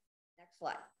 Okay, next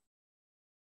slide.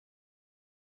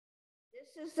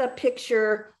 This is a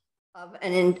picture of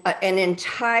an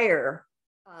entire,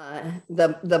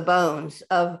 the bones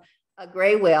of a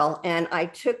gray whale, and I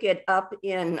took it up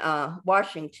in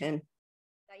Washington.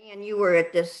 Diane, you were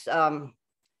at this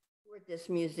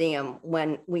museum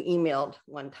when we emailed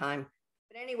one time.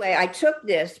 But anyway, I took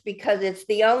this because it's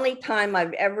the only time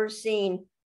I've ever seen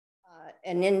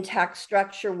an intact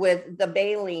structure with the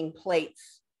baleen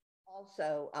plates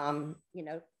also, you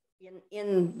know,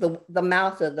 in the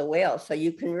mouth of the whale, so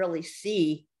you can really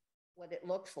see what it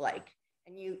looks like.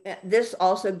 And this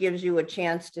also gives you a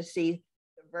chance to see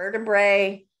the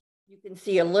vertebrae. You can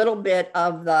see a little bit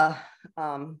of the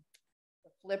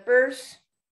flippers.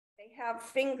 They have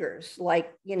fingers,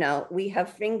 like, you know, we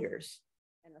have fingers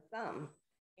and a thumb,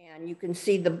 and you can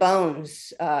see the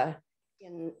bones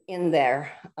in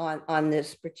there on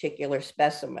this particular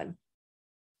specimen.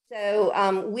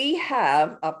 So we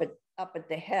have up at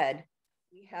the head,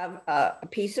 we have a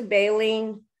piece of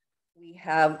baleen, we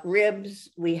have ribs,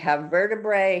 we have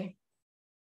vertebrae,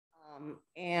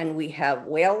 and we have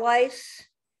whale lice,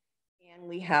 and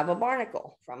we have a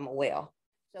barnacle from a whale.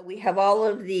 So we have all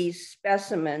of these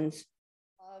specimens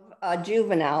of a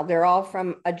juvenile. They're all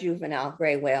from a juvenile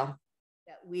gray whale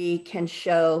that we can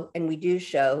show, and we do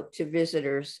show to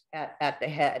visitors at the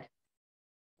head.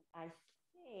 I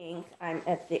think I'm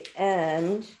at the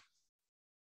end.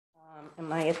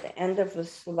 Am I at the end of the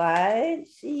slide?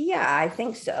 Yeah, I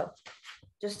think so.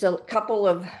 Just a couple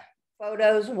of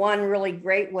photos. One really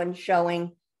great one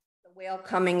showing the whale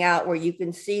coming out where you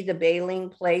can see the baleen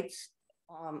plates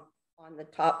on the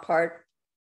top part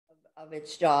of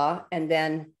its jaw, and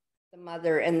then the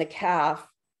mother and the calf.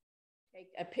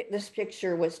 This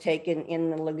picture was taken in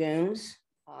the lagoons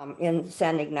in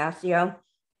San Ignacio,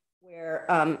 where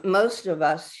most of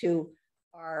us who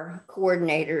are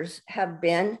coordinators have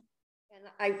been. And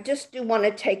I just do want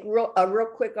to take a real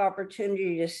quick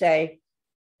opportunity to say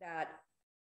that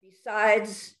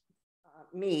besides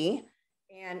me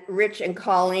and Rich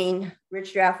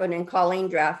Draffin and Colleen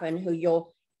Draffin, who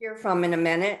you'll hear from in a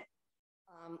minute,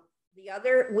 the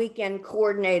other weekend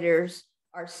coordinators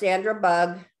are Sandra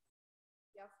Bugg,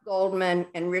 Jeff Goldman,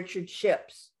 and Richard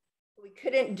Ships. We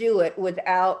couldn't do it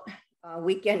without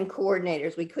weekend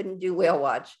coordinators. We couldn't do Whale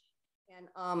Watch. And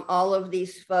all of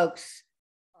these folks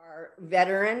are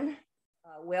veteran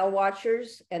whale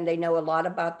watchers, and they know a lot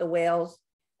about the whales,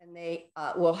 and they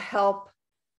will help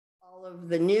all of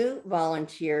the new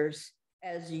volunteers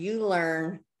as you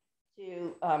learn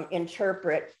to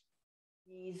interpret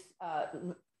these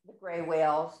the gray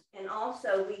whales. And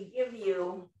also we give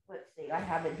you, let's see, I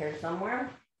have it here somewhere.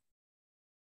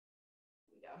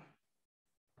 Here we go.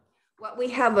 What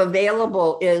we have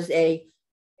available is a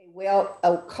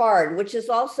card, which is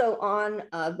also on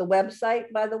the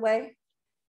website, by the way.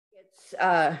 It's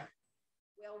whale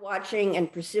watching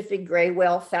and Pacific gray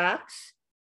whale facts,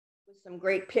 with some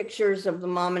great pictures of the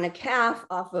mom and a calf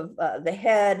off of the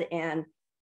head and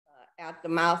at the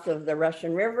mouth of the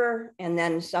Russian River, and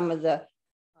then some of the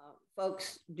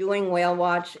folks doing whale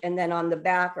watch, and then on the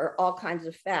back are all kinds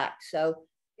of facts. So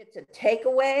it's a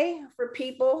takeaway for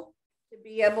people to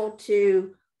be able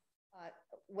to,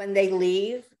 when they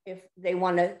leave, if they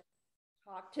want to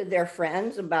talk to their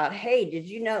friends about, hey, do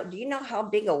you know how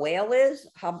big a whale is,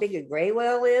 how big a gray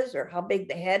whale is, or how big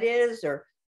the head is, or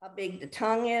how big the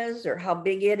tongue is, or how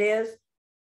big it is,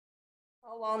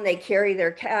 how long they carry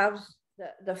their calves.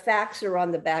 The facts are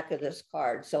on the back of this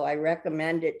card. So I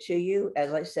recommend it to you.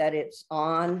 As I said, it's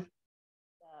on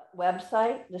the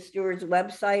website, the Stewards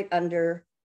website, under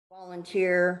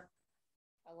volunteer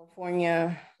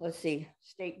California, let's see,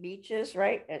 state beaches,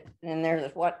 right? And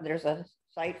there's a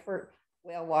site for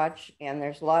whale watch, and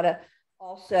there's a lot of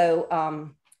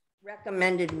also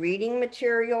recommended reading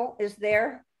material is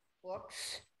there,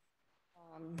 books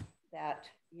that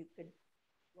you could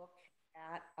look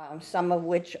at, some of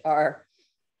which are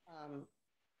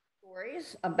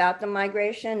stories about the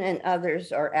migration and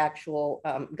others are actual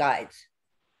guides.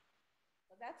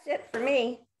 So that's it for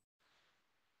me.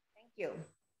 Thank you.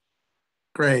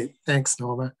 Great, thanks,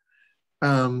 Norma.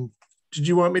 Did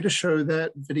you want me to show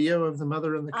that video of the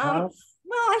mother and the calf?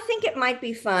 Well, I think it might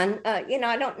be fun. You know,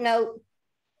 I don't know.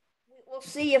 We'll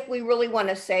see if we really want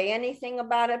to say anything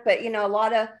about it, but you know, a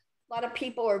lot of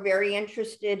people are very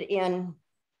interested in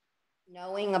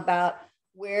knowing about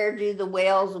where do the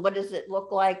whales, what does it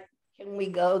look like? Can we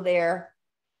go there?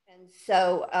 And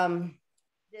so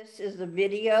this is a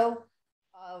video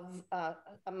of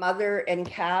a mother and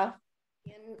calf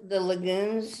in the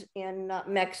lagoons in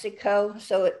Mexico.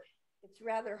 So it's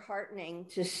rather heartening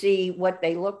to see what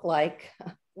they look like,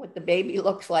 what the baby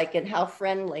looks like, and how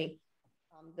friendly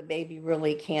the baby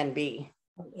really can be.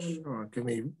 Sure, give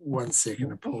me 1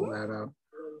 second to pull that up.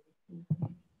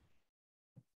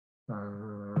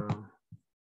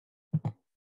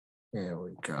 There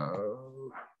we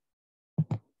go.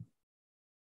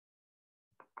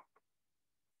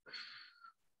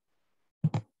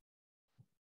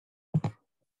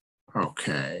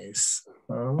 Okay,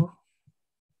 so.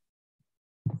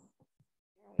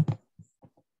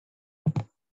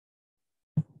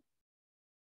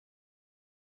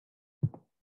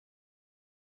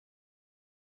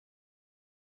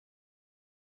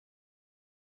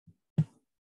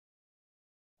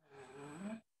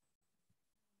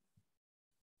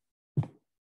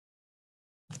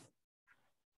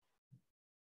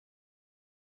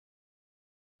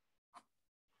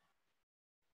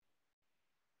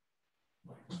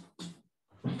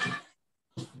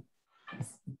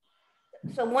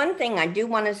 So one thing I do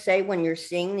want to say when you're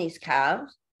seeing these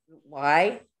calves,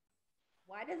 why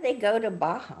do they go to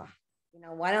Baja? You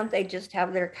know, why don't they just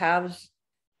have their calves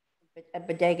at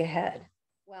Bodega Head?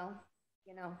 Well,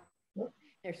 you know,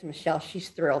 there's Michelle. She's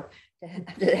thrilled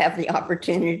to have the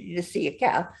opportunity to see a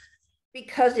calf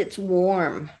because it's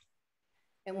warm.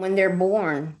 And when they're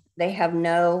born, they have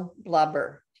no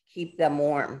blubber to keep them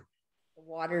warm. The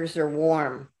waters are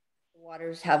warm. The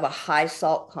waters have a high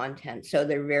salt content, so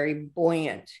they're very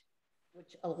buoyant,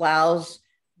 which allows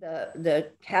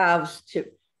the calves to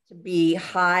be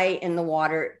high in the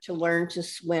water, to learn to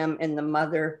swim, and the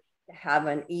mother to have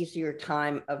an easier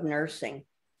time of nursing.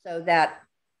 So that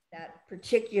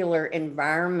particular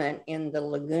environment in the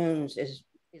lagoons is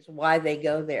why they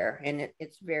go there. And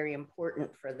it's very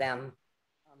important for them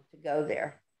to go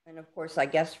there. And of course, I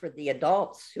guess for the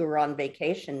adults who are on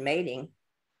vacation mating,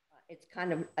 it's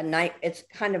kind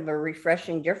of a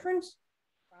refreshing difference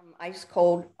from ice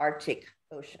cold Arctic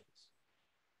oceans.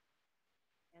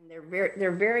 And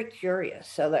they're very curious,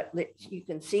 so that you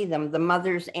can see them. The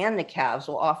mothers and the calves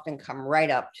will often come right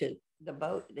up to the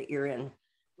boat that you're in,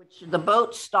 which the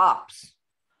boat stops.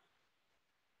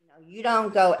 You know, you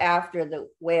don't go after the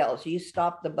whales. You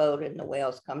stop the boat and the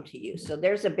whales come to you. So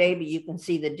there's a baby. You can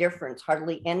see the difference.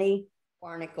 Hardly any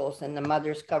barnacles, and the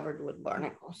mother's covered with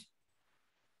barnacles.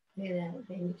 Look at that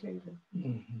baby turtle.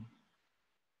 Mhm.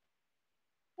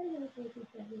 Hello, baby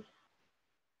buddy.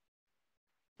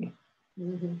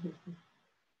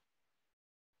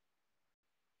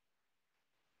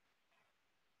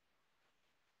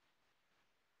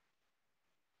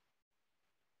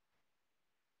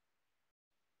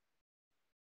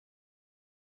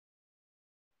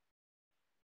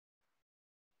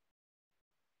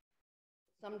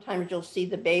 Sometimes you'll see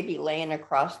the baby laying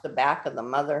across the back of the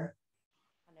mother,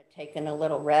 kind of taking a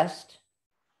little rest.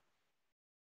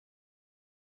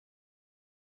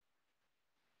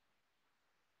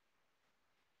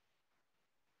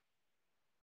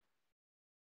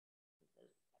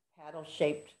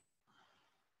 Paddle-shaped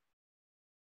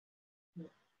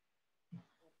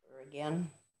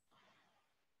again.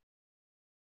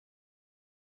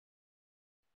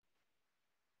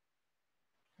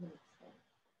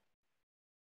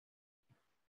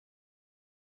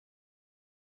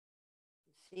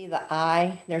 See the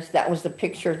eye? That was the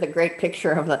picture, the great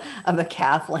picture of the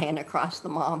calf laying across the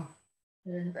mom.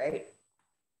 Great.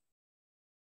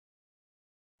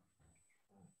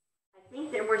 I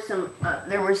think there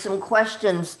were some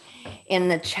questions in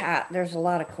the chat. There's a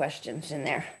lot of questions in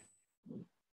there.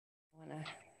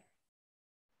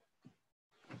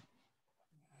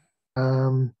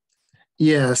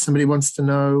 Yeah, somebody wants to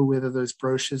know whether those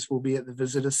brochures will be at the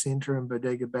visitor center in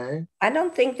Bodega Bay. I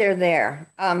don't think they're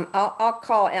there. I'll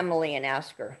call Emily and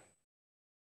ask her.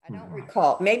 I don't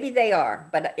recall. Maybe they are,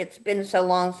 but it's been so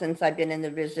long since I've been in the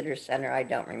visitor center, I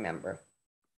don't remember.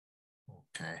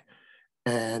 Okay.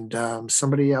 And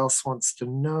somebody else wants to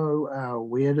know,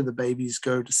 where do the babies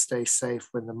go to stay safe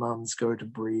when the mums go to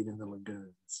breed in the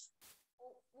lagoons?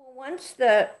 Well, once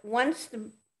the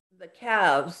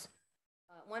calves,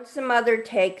 once the mother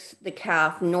takes the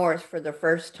calf north for the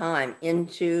first time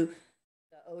into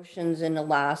the oceans in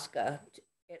Alaska,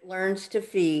 it learns to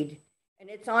feed, and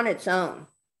it's on its own.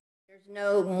 There's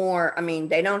no more, I mean,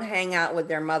 they don't hang out with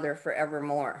their mother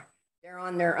forevermore. They're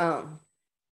on their own.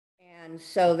 And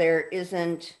so there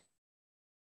isn't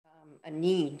a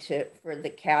need for the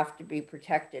calf to be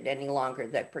protected any longer.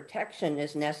 That protection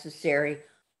is necessary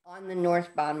on the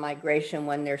northbound migration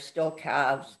when they're still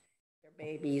calves, they're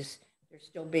babies, they're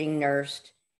still being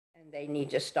nursed, and they need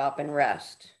to stop and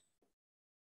rest.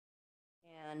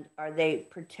 And are they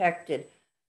protected?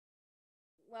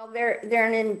 Well,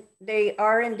 they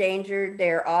are endangered.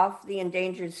 They're off the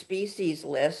endangered species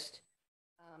list.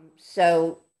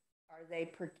 So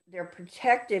they're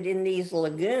protected in these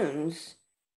lagoons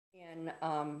in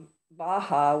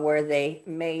Baja where they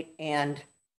mate and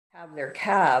have their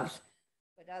calves.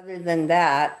 But other than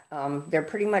that, they're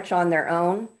pretty much on their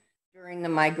own during the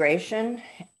migration.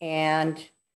 And,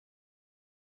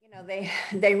 you know,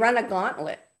 they run a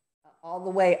gauntlet all the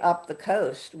way up the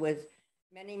coast with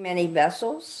many, many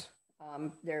vessels.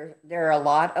 There are a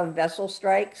lot of vessel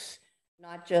strikes,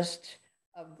 not just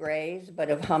of grays, but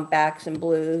of humpbacks and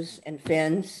blues and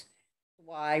fins.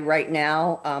 Why right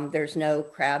now there's no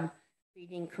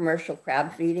commercial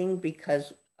crab feeding,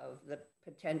 because of the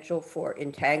potential for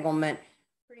entanglement,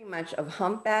 pretty much of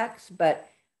humpbacks, but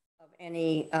of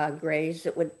any grays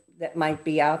that might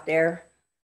be out there.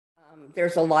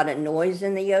 There's a lot of noise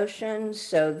in the ocean,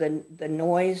 so the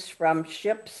noise from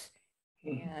ships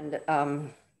and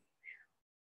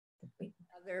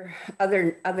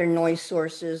other noise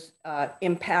sources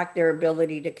impact their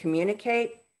ability to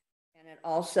communicate, and it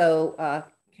also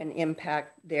can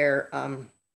impact their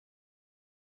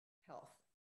health.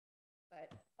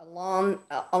 But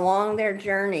along their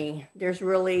journey, there's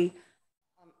really,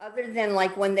 other than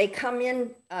like when they come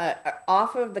in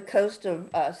off of the coast of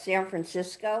San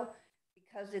Francisco,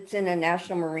 because it's in a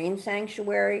national marine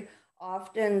sanctuary,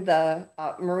 often the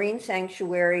marine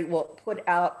sanctuary will put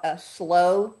out a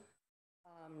slow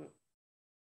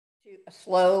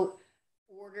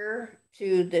order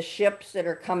to the ships that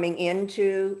are coming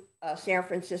into San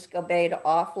Francisco Bay to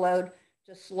offload,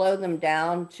 to slow them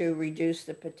down to reduce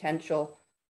the potential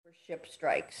for ship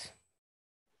strikes.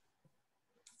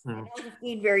 They don't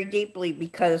feed very deeply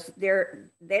because they're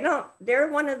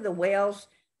one of the whales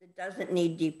that doesn't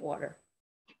need deep water.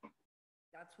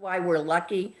 That's why we're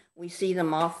lucky. We see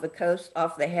them off the coast,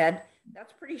 off the head.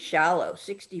 That's pretty shallow,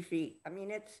 60 feet. I mean,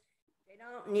 they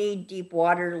don't need deep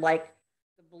water like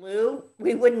the blue.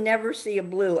 We would never see a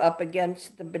blue up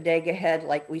against the bodega head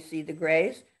like we see the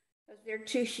grays, because they're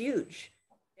too huge.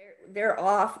 They're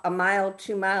off a mile,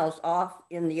 2 miles off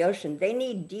in the ocean. They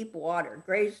need deep water.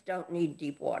 Grays don't need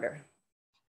deep water.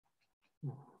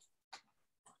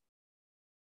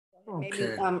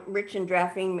 Okay.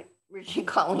 Maybe Rich and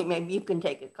Colleen, maybe you can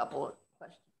take a couple of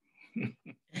questions.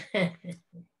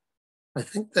 I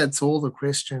think that's all the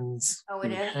questions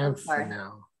we have for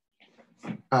now.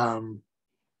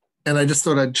 And I just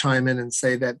thought I'd chime in and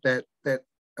say that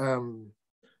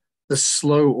the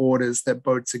slow orders that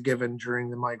boats are given during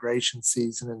the migration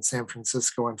season in San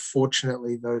Francisco,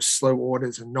 unfortunately, those slow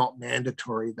orders are not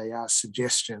mandatory. They are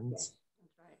suggestions.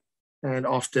 Right. And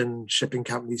often shipping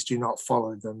companies do not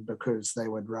follow them because they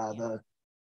would rather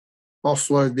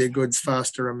offload their goods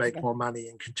faster and make more money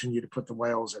and continue to put the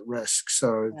whales at risk.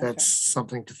 So that's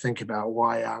something to think about.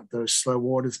 Why aren't those slow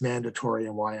orders mandatory,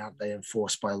 and why aren't they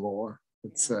enforced by law?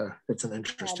 It's an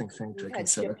interesting thing to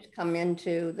consider. Ships come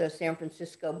into the San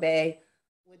Francisco Bay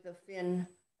with a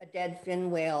dead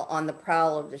fin whale on the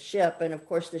prow of the ship, and of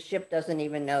course the ship doesn't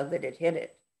even know that it hit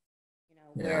it.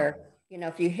 Where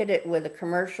if you hit it with a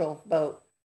commercial boat,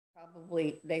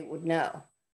 probably they would know,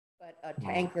 but a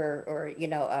tanker or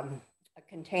a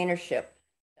container ship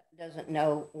doesn't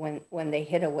know when they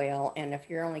hit a whale. And if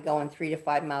you're only going 3 to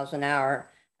 5 miles an hour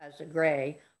as a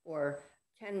gray, or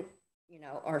 10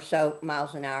 or so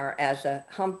miles an hour as a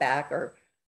humpback or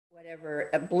whatever,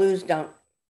 blues don't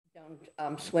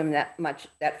swim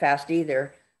that fast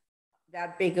either.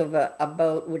 That big of a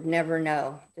boat would never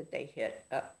know that they hit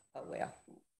a whale.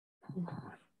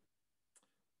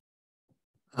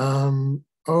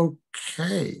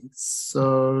 Okay,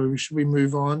 so should we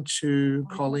move on to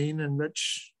Colleen and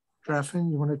Rich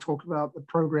Draffin? You want to talk about the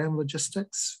program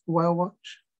logistics for Whale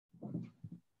Watch?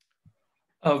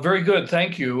 Very good,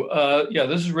 thank you. Yeah,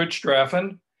 this is Rich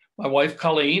Straffen, my wife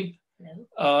Colleen.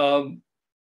 Hello.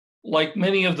 Like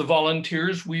many of the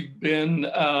volunteers, we've been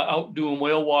out doing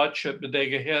whale watch at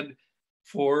Bodega Head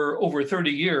for over 30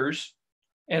 years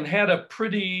and had a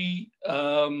pretty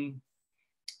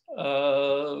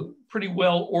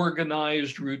well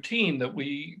organized routine that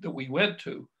we went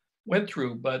through.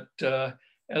 But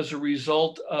as a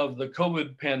result of the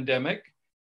COVID pandemic,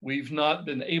 we've not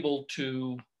been able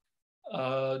to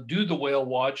do the whale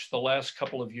watch the last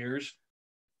couple of years.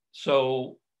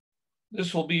 So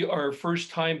this will be our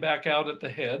first time back out at the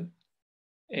head.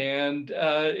 And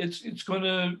it's going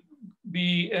to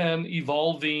be an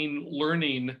evolving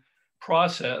learning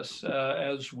process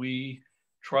as we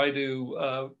try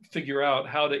to figure out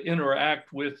how to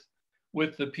interact with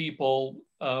the people,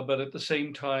 but at the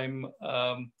same time,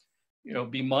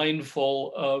 be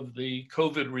mindful of the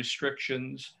COVID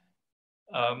restrictions.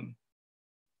 All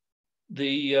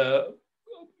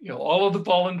of the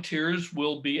volunteers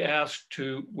will be asked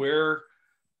to wear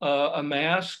a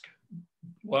mask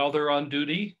while they're on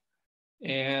duty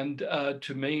and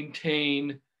to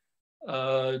maintain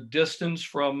distance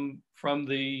from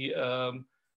the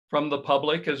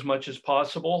public as much as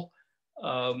possible.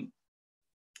 But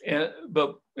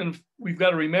we've got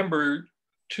to remember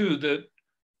too that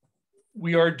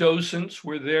we are docents.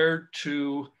 We're there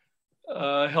to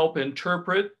help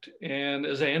interpret, and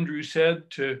as Andrew said,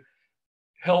 to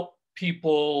help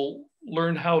people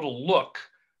learn how to look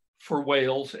for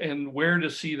whales and where to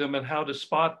see them and how to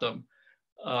spot them.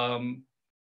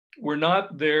 We're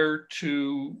not there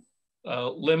to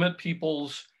limit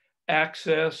people's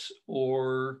access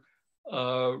or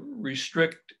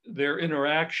restrict their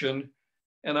interaction.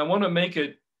 And I want to make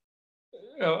it,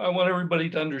 I want everybody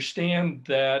to understand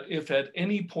that if at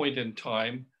any point in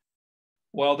time,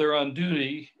 while they're on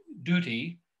duty,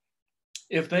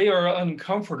 if they are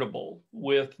uncomfortable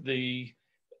with the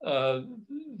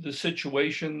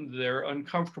situation, they're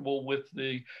uncomfortable with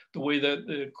the way that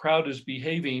the crowd is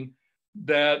behaving,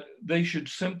 that they should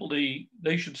simply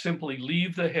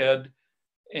leave the head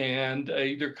and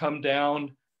either come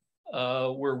down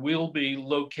where we'll be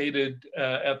located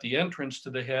at the entrance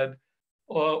to the head,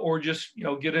 or just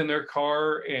get in their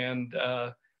car and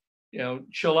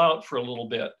chill out for a little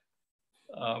bit.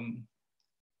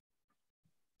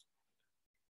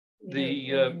 Any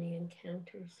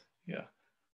encounters? Yeah,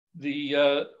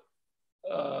 the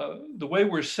way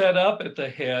we're set up at the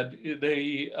head,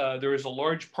 there is a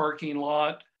large parking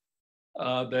lot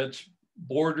that's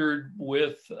bordered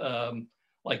with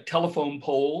like telephone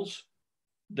poles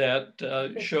that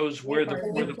shows where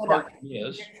the parking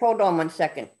is. Hold on one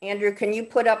second, Andrew. Can you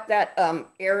put up that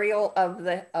aerial of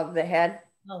the head?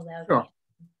 Oh, that Sure.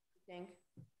 Thing?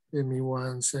 Give me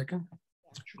 1 second.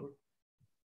 Sure.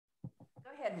 Go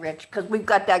ahead, Rich, because we've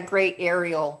got that great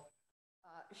aerial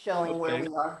showing where we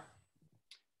are.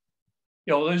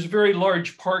 There's a very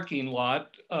large parking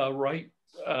lot right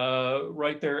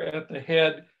there at the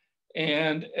head,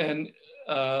 and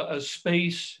a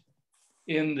space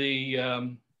in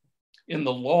the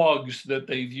logs that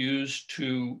they've used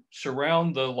to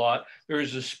surround the lot.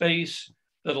 There's a space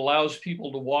that allows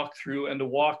people to walk through and to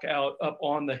walk out up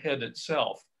on the head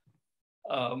itself.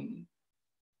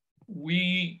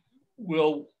 We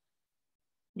will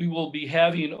be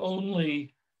having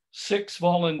only 6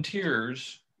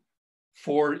 volunteers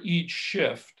for each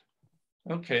shift.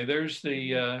 Okay, there's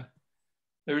the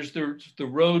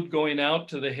road going out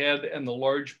to the head and the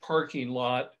large parking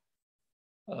lot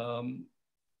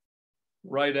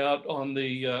right out on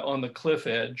the cliff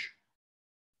edge.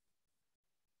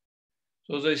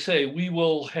 So as I say, we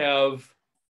will have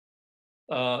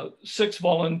 6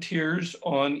 volunteers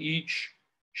on each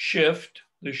shift.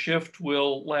 The shift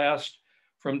will last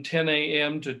from 10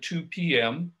 a.m. to 2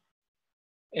 p.m.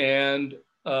 And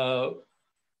the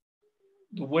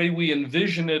way we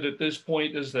envision it at this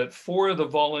point is that 4 of the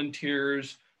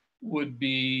volunteers would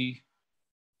be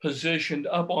positioned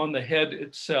up on the head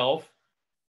itself,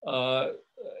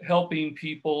 helping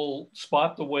people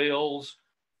spot the whales,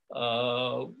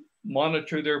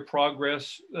 monitor their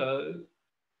progress,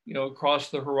 across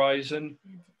the horizon.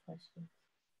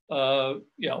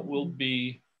 We'll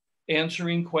be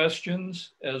answering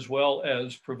questions as well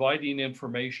as providing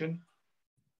information.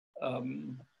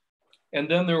 And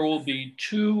then there will be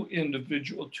 2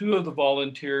 of the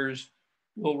volunteers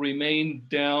will remain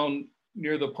down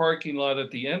near the parking lot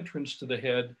at the entrance to the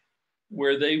head,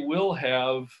 where they will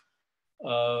have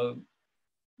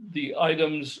the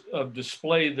items of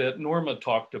display that Norma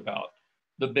talked about: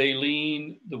 the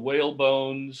baleen, the whale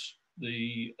bones,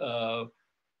 the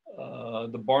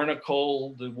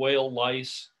barnacle, the whale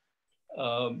lice.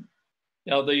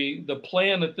 Now, the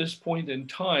plan at this point in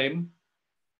time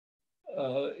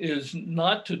is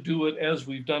not to do it as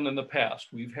we've done in the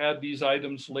past. We've had these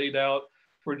items laid out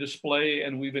for display,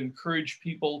 and we've encouraged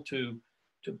people to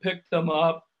pick them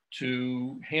up,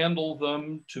 to handle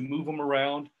them, to move them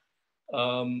around.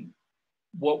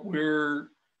 What we're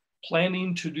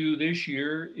planning to do this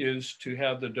year is to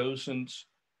have the docents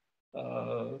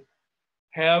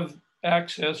have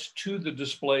access to the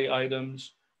display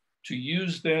items, to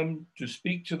use them, to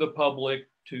speak to the public,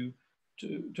 to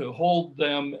hold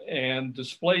them and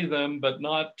display them, but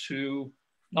not to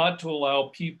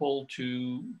allow people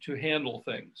to handle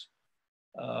things.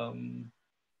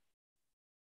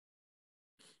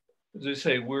 As I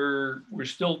say, we're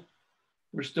still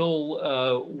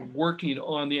working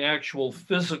on the actual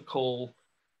physical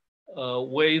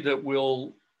way that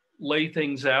we'll lay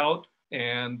things out,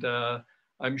 and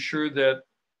I'm sure that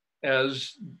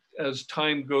as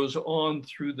time goes on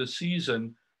through the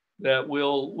season, that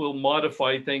we'll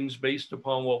modify things based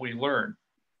upon what we learn.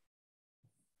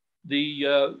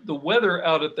 The weather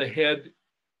out at the head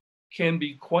can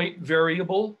be quite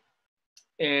variable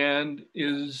and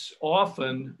is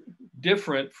often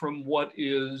different from what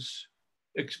is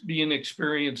being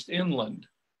experienced inland.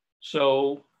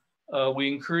 So we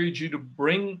encourage you to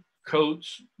bring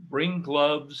coats, bring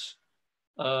gloves,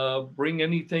 bring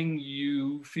anything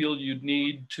you feel you'd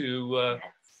need to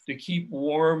keep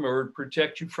warm or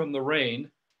protect you from the rain.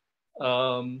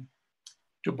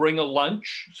 To bring a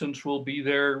lunch, since we'll be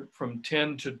there from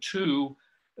 10 to 2.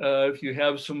 If you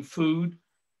have some food,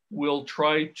 we'll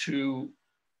try to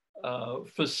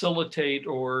facilitate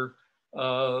or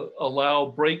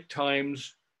allow break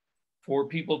times for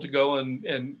people to go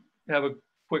and have a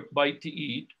quick bite to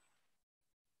eat.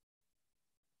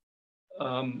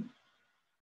 One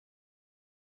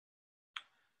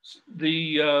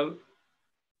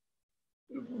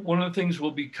of the things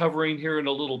we'll be covering here in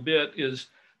a little bit is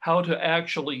how to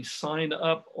actually sign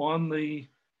up on the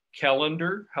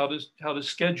calendar, how to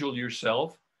schedule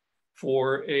yourself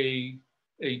for a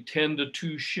 10 to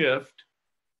 2 shift.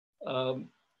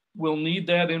 We'll need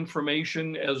that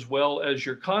information as well as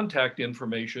your contact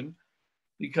information,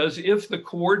 because if the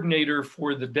coordinator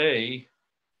for the day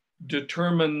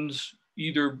determines,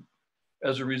 either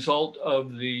as a result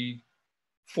of the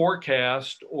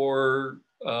forecast or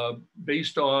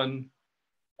based on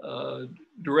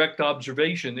direct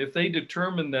observation, if they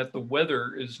determine that the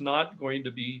weather is not going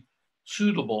to be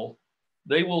suitable,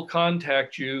 they will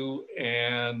contact you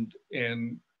and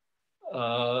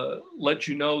let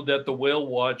you know that the whale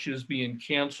watch is being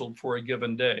canceled for a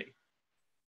given day.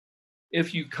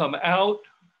 If you come out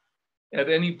at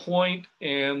any point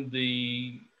and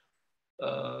the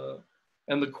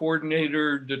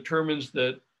coordinator determines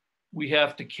that we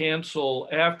have to cancel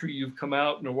after you've come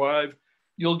out and arrived,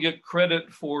 you'll get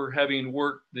credit for having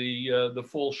worked the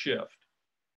full shift.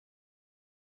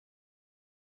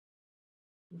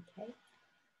 Okay.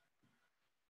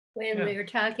 When we were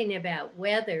talking about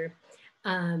weather,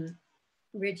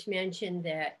 Rich mentioned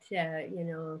that,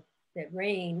 that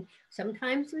rain,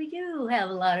 sometimes we do have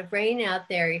a lot of rain out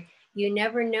there. You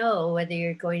never know whether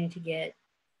you're going to get,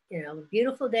 a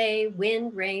beautiful day,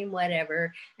 wind, rain,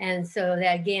 whatever. And so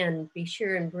that, again, be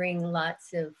sure and bring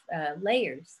lots of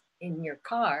layers in your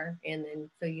car, and then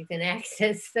so you can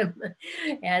access them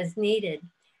as needed.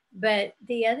 But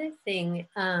the other thing,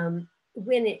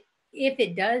 if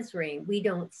it does rain, we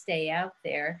don't stay out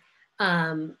there.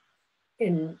 And,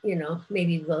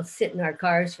 maybe we'll sit in our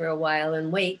cars for a while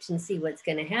and wait and see what's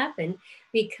going to happen,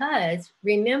 because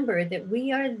remember that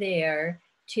we are there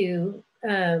to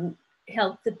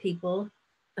help the people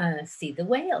see the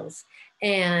whales.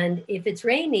 And if it's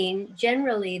raining,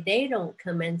 generally they don't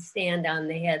come and stand on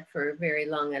the head for very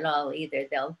long at all either.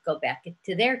 They'll go back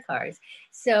to their cars.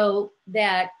 So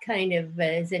that kind of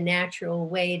is a natural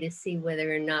way to see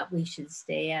whether or not we should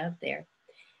stay out there.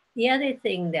 The other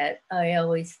thing that I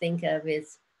always think of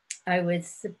is, I was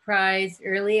surprised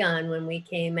early on when we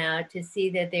came out to see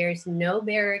that there's no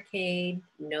barricade,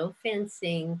 no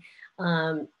fencing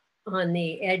on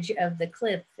the edge of the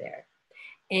cliff there.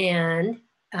 And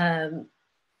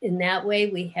in that way,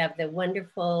 we have the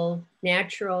wonderful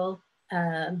natural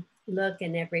look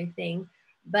and everything.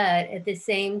 But at the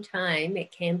same time,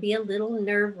 it can be a little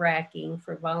nerve-wracking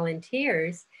for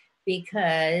volunteers,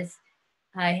 because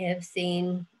I have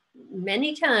seen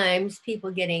many times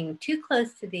people getting too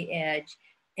close to the edge,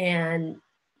 and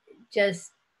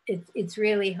just it's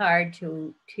really hard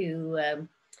to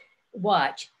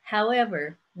watch.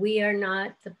 However, we are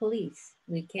not the police.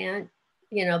 We can't,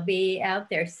 be out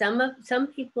there. Some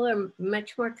people are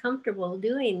much more comfortable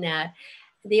doing that.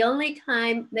 the only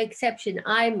time the exception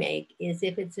I make is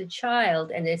if it's a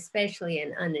child, and especially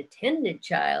an unattended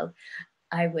child,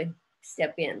 I would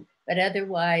step in. But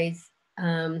otherwise,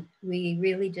 we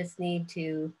really just need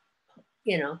to,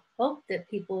 hope that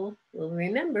people will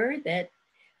remember that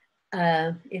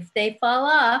if they fall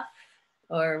off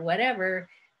or whatever,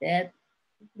 that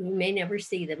we may never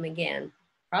see them again.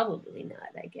 Probably not,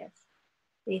 I guess.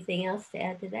 Anything else to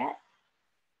add to that?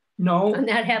 No. On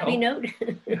that happy note?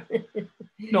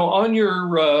 No, on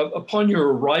your upon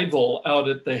your arrival out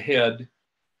at the head,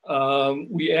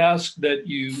 we ask that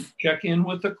you check in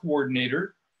with the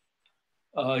coordinator,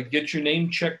 get your name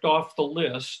checked off the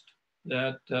list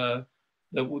that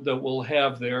we'll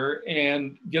have there,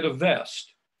 and get a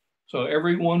vest. So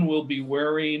everyone will be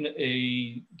wearing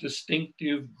a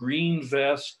distinctive green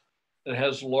vest that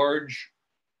has large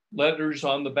letters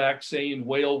on the back saying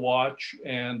Whale Watch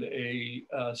and a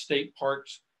state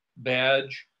parks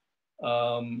badge.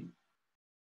 That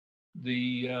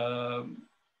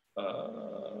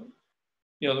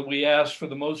we ask for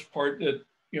the most part that,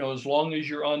 as long as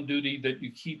you're on duty, that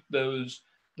you keep the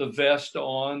vest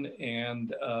on,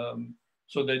 and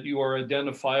so that you are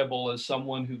identifiable as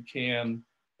someone who can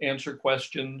answer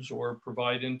questions or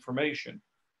provide information.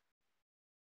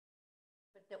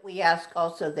 But that we ask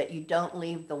also that you don't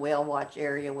leave the whale watch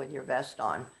area with your vest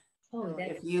on. Oh, so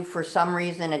if you, for some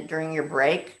reason, during your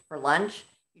break for lunch,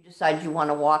 you decide you want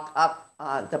to walk up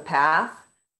the path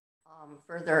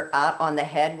further out on the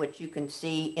head, which you can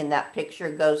see in that picture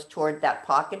goes toward that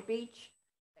pocket beach,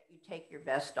 that you take your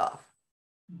vest off.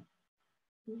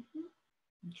 Mm-hmm.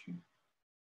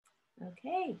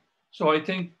 Okay. So I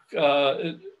think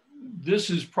this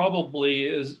is probably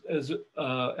as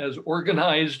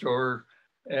organized or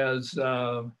as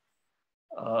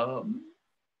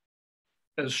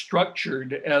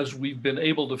structured as we've been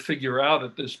able to figure out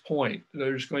at this point.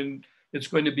 It's going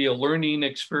to be a learning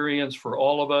experience for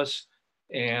all of us,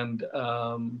 and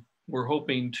we're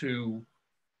hoping to,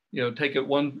 take it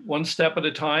one step at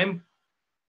a time.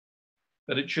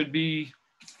 But it should be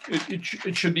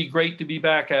great to be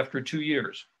back after 2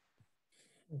 years.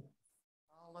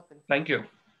 Thank you.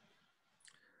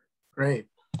 Great.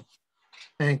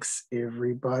 Thanks,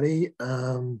 everybody.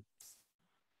 Have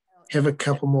a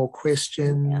couple more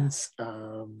questions.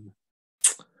 When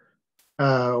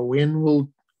will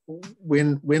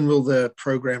the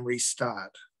program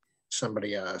restart?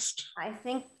 Somebody asked. I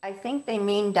think they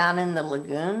mean down in the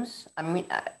lagoons. I mean,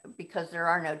 because there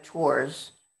are no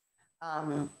tours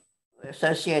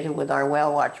associated with our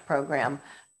whale watch program,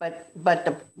 but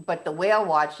the whale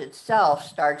watch itself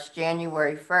starts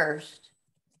January 1st,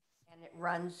 and it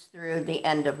runs through the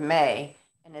end of May,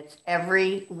 and it's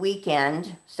every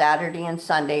weekend, Saturday and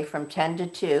Sunday from 10 to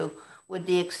 2, with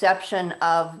the exception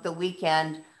of the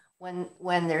weekend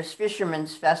when there's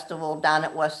Fisherman's Festival down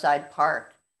at Westside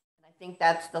Park. And I think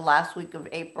that's the last week of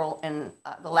April and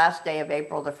the last day of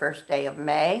April, the first day of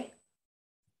May.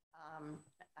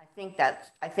 I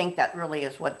think that really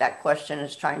is what that question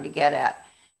is trying to get at.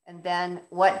 And then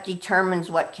what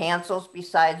determines what cancels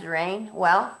besides rain?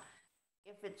 Well,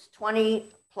 if it's 20+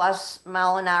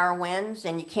 mph winds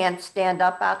and you can't stand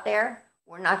up out there,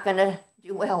 we're not going to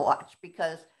do whale watch,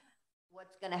 because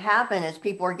what's going to happen is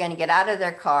people are going to get out of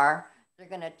their car. They're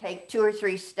going to take 2 or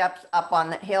 3 steps up on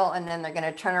the hill, and then they're going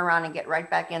to turn around and get right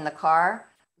back in the car.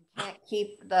 We can't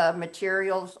keep the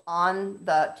materials on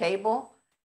the table.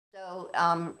 So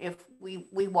if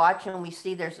we watch and we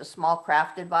see there's a small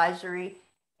craft advisory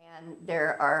and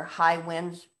there are high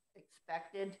winds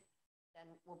expected, then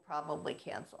we'll probably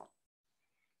cancel.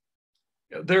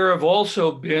 There have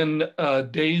also been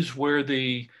days where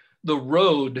the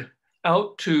road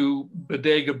out to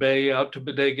Bodega Bay, out to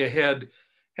Bodega Head,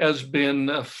 has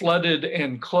been flooded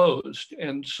and closed.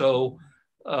 And so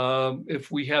if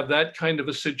we have that kind of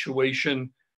a situation,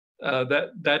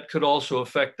 that could also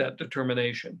affect that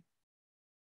determination.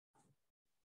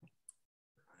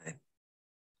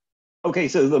 Okay,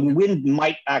 so the wind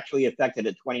might actually affect it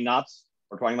at 20 knots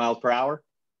or 20 miles per hour?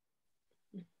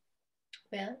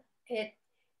 Well, it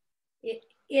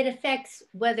affects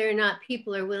whether or not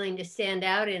people are willing to stand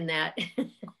out in that,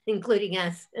 including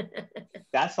us.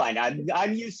 That's fine.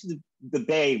 I'm used to the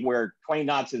bay where 20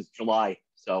 knots is July,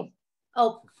 so.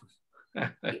 Oh,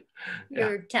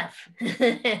 you're tough.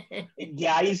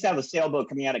 Yeah, I used to have a sailboat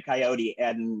coming out of Coyote,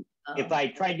 and if I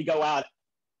tried to go out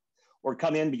or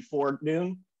come in before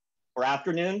noon or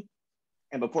afternoon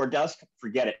and before dusk,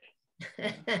 forget it.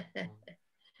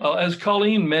 Well, as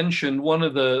Colleen mentioned, one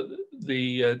of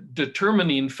the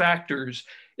determining factors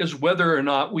is whether or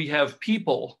not we have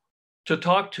people to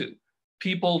talk to,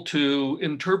 people to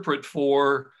interpret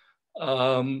for.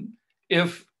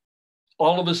 if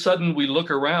all of a sudden we look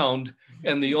around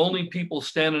and the only people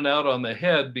standing out on the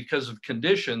head because of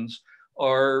conditions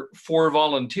are 4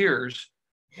 volunteers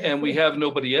and we have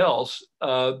nobody else,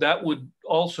 that would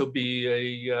also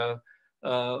be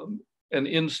an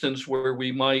instance where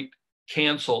we might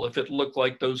cancel if it looked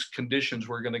like those conditions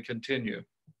were going to continue.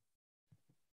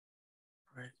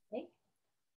 Right.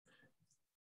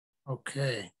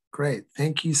 Okay, great.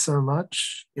 Thank you so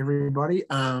much, everybody.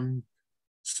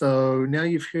 So now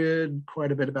you've heard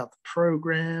quite a bit about the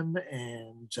program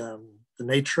and the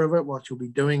nature of it, what you'll be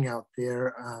doing out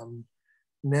there.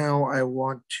 Now I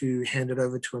want to hand it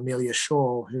over to Amelia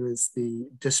Shaw, who is the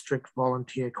District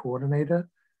Volunteer Coordinator,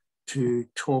 to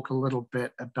talk a little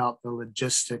bit about the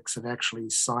logistics of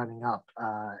actually signing up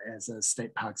as a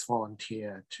State Parks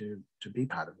volunteer to be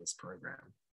part of this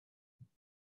program.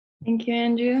 Thank you,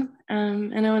 Andrew.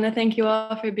 And I want to thank you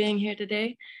all for being here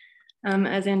today.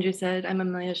 As Andrew said, I'm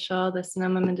Amelia Shaw, the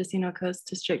Sonoma Coast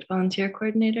District Volunteer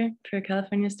Coordinator for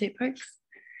California State Parks.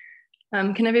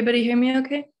 Can everybody hear me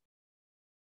okay?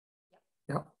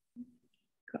 Yeah.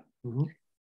 Cool. Mm-hmm.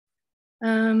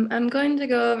 I'm going to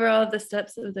go over all of the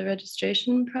steps of the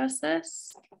registration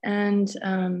process. And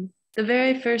the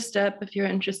very first step, if you're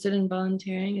interested in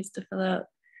volunteering, is to fill out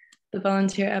the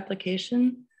volunteer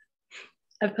application.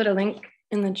 I've put a link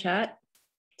in the chat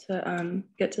to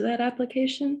get to that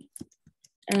application.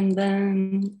 And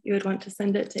then you would want to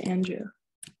send it to Andrew.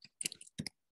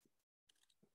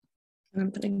 And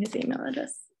I'm putting his email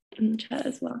address in the chat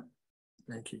as well.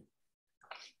 Thank you.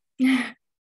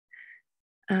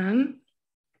 I'm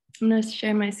going to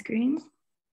share my screen.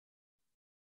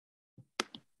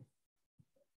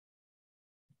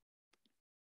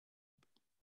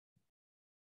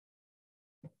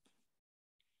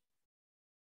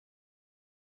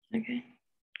 Okay,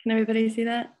 can everybody see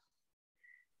that?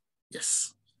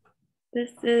 Yes.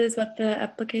 This is what the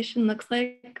application looks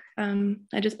like.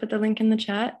 I just put the link in the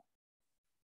chat.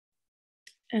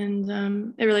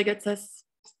 And it really gets us,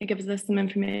 it gives us some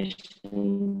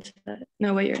information to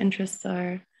know what your interests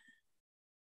are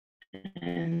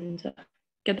and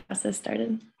get the process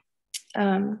started.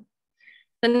 The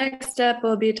next step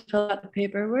will be to fill out the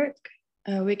paperwork.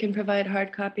 We can provide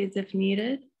hard copies if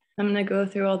needed. I'm gonna go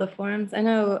through all the forms. I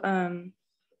know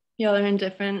y'all are in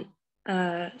different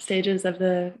stages of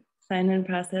the sign-in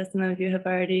process. Some of you have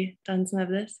already done some of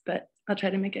this, but I'll try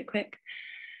to make it quick.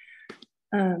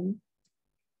 The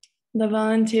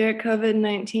volunteer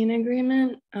COVID-19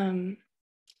 agreement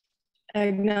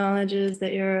acknowledges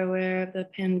that you're aware of the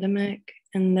pandemic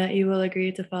and that you will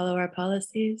agree to follow our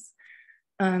policies.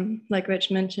 Like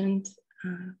Rich mentioned,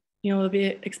 you will be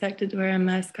expected to wear a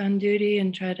mask on duty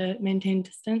and try to maintain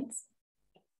distance.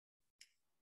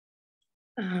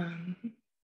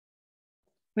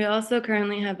 We also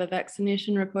currently have a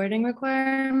vaccination reporting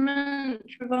requirement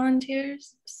for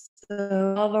volunteers.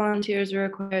 So all volunteers are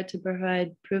required to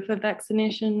provide proof of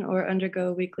vaccination or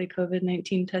undergo weekly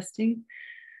COVID-19 testing.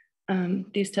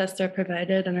 These tests are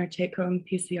provided on our take-home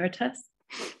PCR test.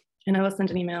 And I will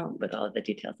send an email with all of the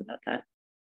details about that.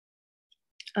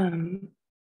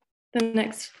 The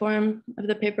next form of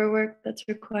the paperwork that's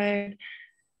required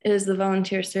is the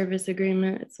volunteer service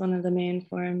agreement. It's one of the main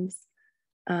forms.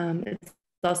 It's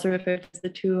also referred to as the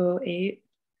 208.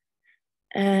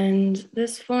 And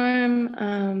this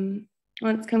form,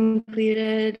 once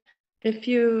completed, if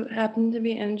you happen to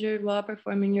be injured while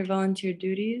performing your volunteer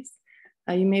duties,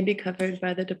 you may be covered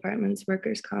by the department's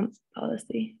workers' comp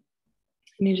policy.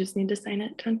 And you just need to sign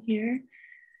it down here.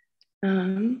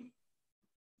 You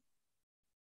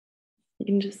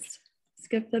can just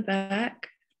skip the back.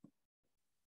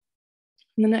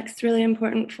 And the next really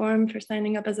important form for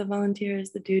signing up as a volunteer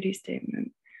is the duty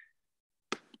statement.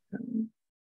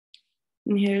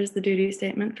 And here's the duty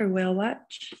statement for Whale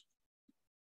Watch.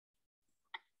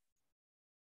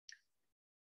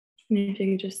 And if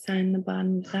you could just sign the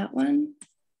bottom of that one.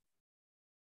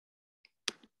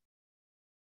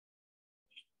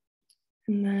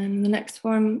 And then the next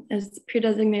form is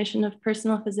pre-designation of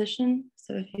personal physician.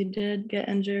 So if you did get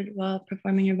injured while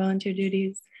performing your volunteer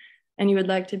duties and you would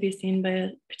like to be seen by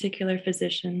a particular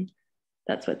physician,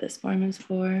 that's what this form is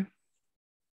for.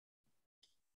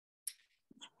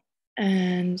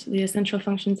 And the essential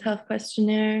functions health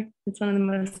questionnaire. It's one of the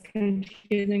most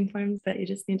confusing forms, but you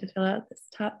just need to fill out this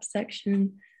top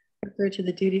section, refer to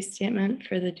the duty statement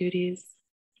for the duties.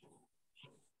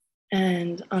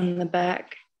 And on the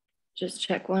back, just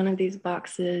check one of these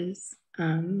boxes.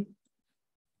 Fill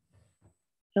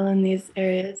in these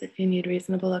areas if you need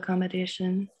reasonable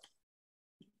accommodation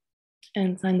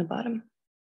and sign the bottom.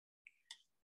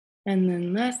 And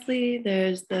then lastly,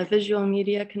 there's the visual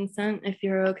media consent. If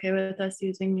you're okay with us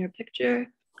using your picture,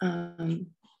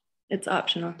 it's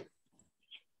optional.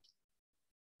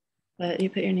 But you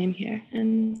put your name here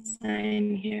and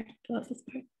sign here, fill out this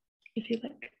part if you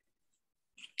like.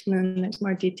 And then there's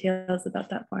more details about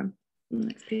that form on the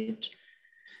next page.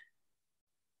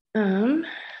 The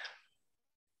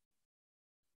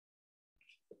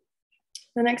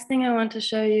next thing I want to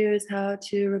show you is how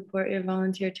to report your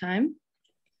volunteer time.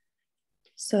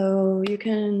 So you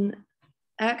can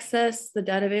access the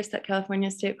database that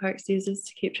California State Parks uses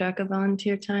to keep track of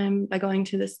volunteer time by going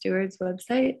to the steward's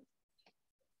website.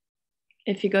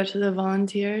 If you go to the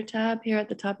volunteer tab here at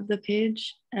the top of the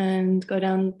page and go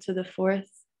down to the 4th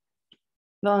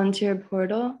volunteer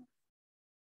portal,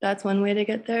 that's one way to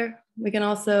get there. We can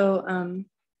also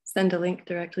send a link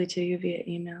directly to you via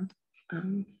email.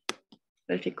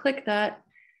 But if you click that,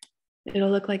 it'll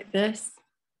look like this.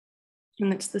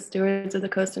 And it's the Stewards of the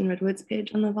Coast and Redwoods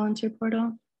page on the volunteer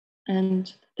portal.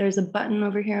 And there's a button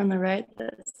over here on the right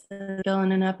that says fill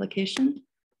in an application.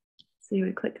 So you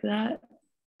would click that.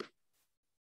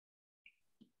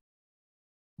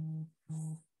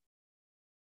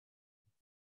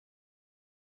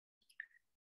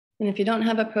 And if you don't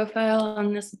have a profile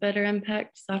on this Better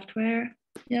Impact software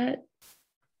yet,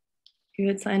 you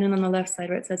would sign in on the left side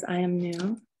where it says I am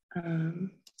new.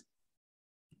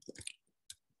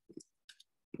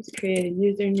 Just create a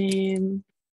username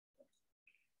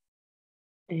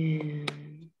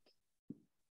and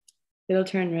it'll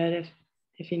turn red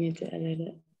if you need to edit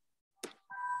it.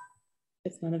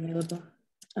 It's not available.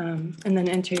 And then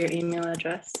enter your email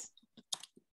address.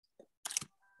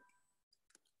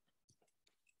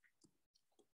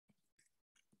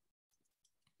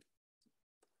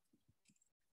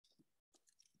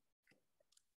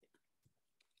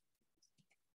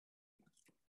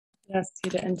 It asks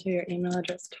you to enter your email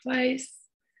address twice.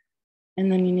 And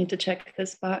then you need to check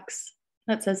this box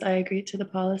that says I agree to the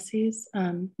policies.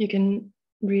 You can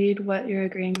read what you're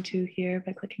agreeing to here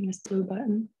by clicking this blue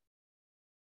button.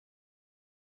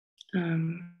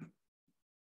 And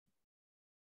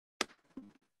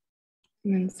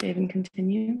then save and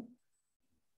continue.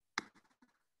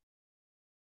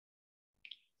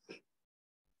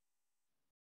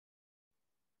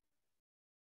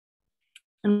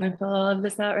 I'm going to fill all of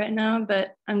this out right now,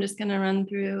 but I'm just going to run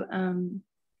through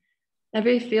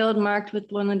every field marked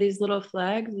with one of these little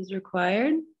flags is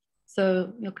required.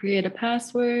 So you'll create a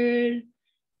password,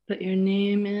 put your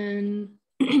name in.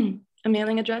 A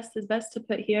mailing address is best to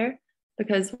put here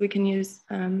because we can use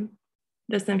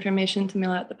this information to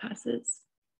mail out the passes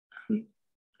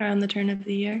around the turn of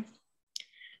the year.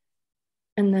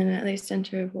 And then at least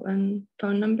enter one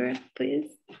phone number, please.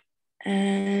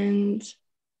 And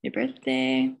your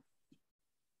birthday.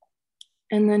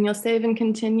 And then you'll save and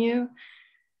continue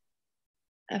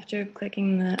after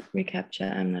clicking the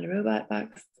reCAPTCHA I'm not a robot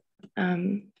box.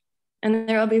 And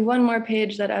there will be one more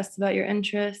page that asks about your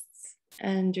interests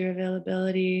and your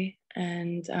availability.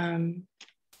 And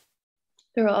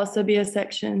there will also be a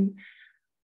section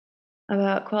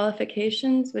about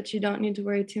qualifications, which you don't need to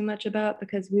worry too much about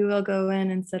because we will go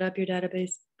in and set up your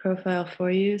database profile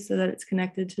for you so that it's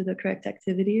connected to the correct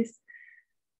activities.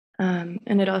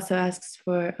 And it also asks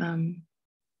for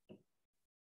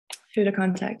who to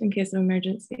contact in case of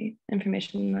emergency,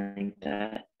 information like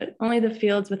that. But only the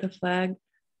fields with a flag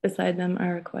beside them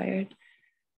are required.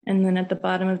 And then at the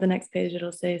bottom of the next page,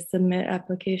 it'll say submit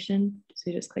application.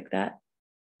 So you just click that.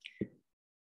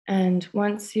 And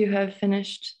once you have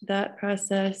finished that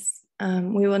process,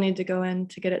 we will need to go in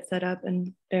to get it set up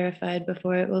and verified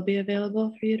before it will be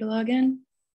available for you to log in.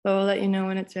 But we'll let you know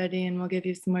when it's ready and we'll give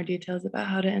you some more details about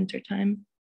how to enter time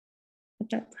at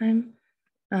that time.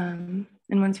 And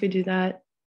once we do that,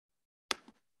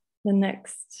 the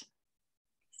next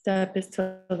step is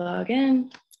to log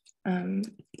in. You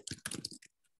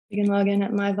can log in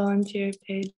at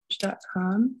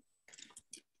myvolunteerpage.com.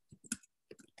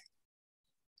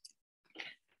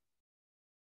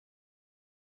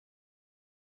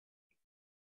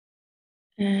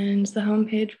 And the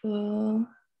homepage will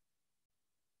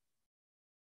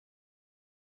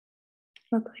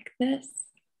look like this.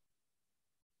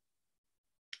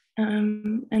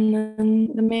 And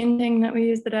then the main thing that we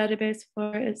use the database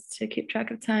for is to keep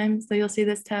track of time. So you'll see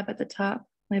this tab at the top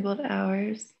labeled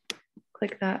hours.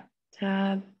 Click that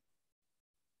tab.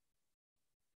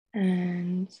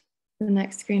 And the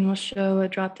next screen will show a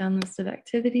drop-down list of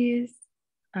activities.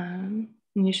 And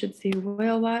you should see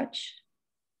Whale Watch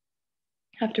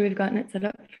after we've gotten it set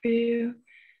up for you.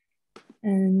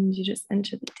 And you just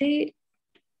enter the date.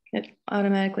 It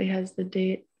automatically has the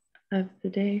date of the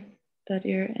day that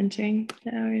you're entering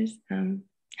the hours. And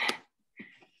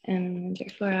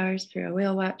they're 4 hours for a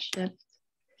whale watch shift.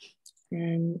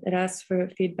 And it asks for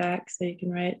feedback, so you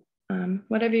can write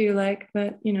whatever you like,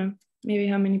 but you know, maybe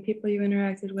how many people you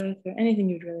interacted with or anything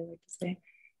you'd really like to say.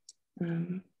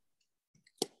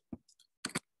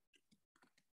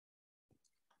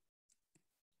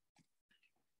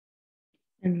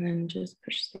 And then just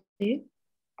push save.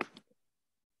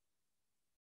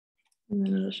 And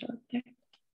then it'll show up there.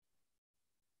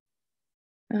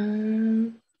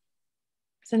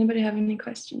 Does anybody have any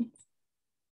questions?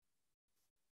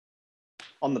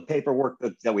 On the paperwork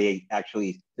that we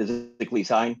actually physically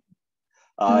sign,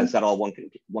 is that all one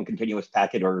continuous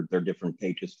packet, or they're different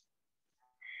pages?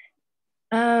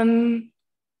 It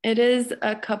is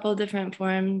a couple different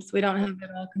forms. We don't have it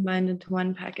all combined into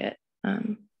one packet,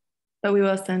 but we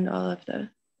will send all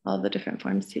the different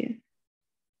forms to you.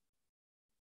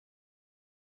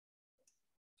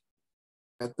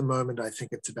 At the moment, I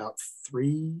think it's about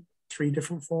three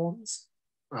different forms,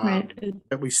 Right.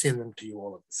 but we send them to you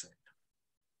all at the same time.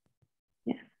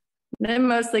 Yeah, they're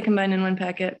mostly combined in one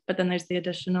packet, but then there's the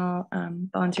additional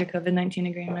volunteer COVID-19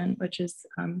 agreement, which is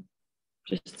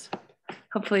just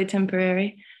hopefully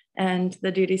temporary, and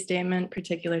the duty statement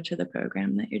particular to the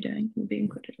program that you're doing will be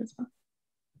included as well.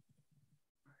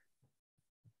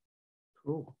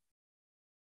 Cool.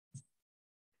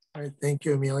 All right, thank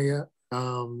you, Amelia.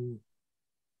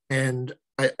 And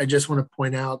I just want to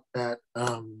point out that,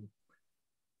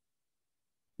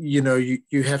 you know,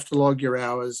 you have to log your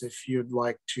hours if you'd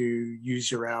like to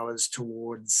use your hours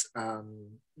towards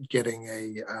getting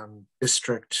a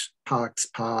district parks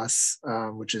pass,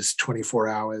 which is 24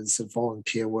 hours of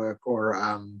volunteer work, or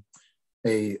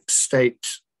a state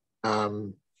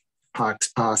parks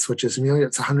pass, which is, Amelia,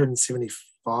 it's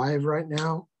 175 right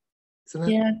now, isn't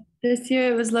it? Yeah, this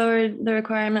year it was lowered. The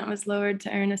requirement was lowered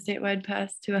to earn a statewide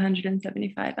pass to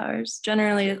 175 hours.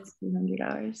 Generally, it's 200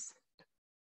 hours.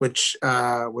 Which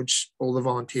all the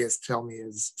volunteers tell me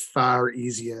is far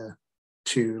easier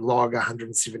to log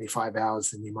 175 hours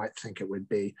than you might think it would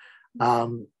be.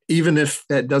 Even if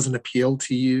that doesn't appeal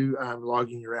to you,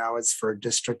 logging your hours for a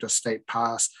district or state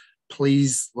pass,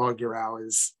 please log your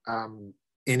hours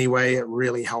anyway. It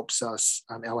really helps us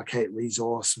allocate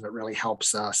resource, and it really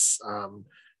helps us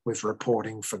with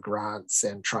reporting for grants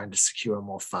and trying to secure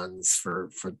more funds for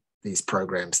these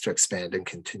programs to expand and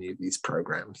continue these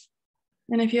programs.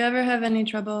 And if you ever have any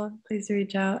trouble, please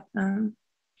reach out.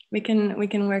 We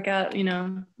can work out, you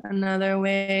know, another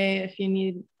way if you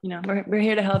need, you know, we're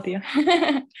here to help you.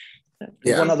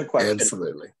 Yeah, one other question.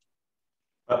 Absolutely.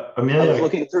 Amelia, I was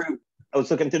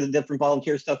looking through the different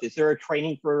volunteer stuff. Is there a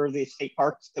training for the state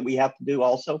parks that we have to do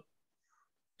also?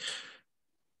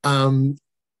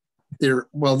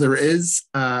 There is.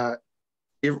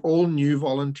 All new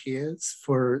volunteers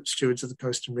for Stewards of the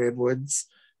Coast and Redwoods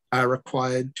are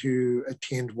required to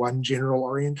attend one general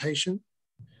orientation.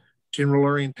 General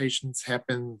orientations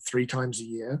happen 3 times a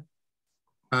year.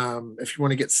 If you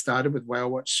want to get started with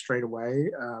Whale Watch straight away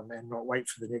and not wait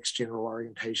for the next general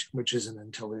orientation, which isn't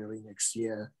until early next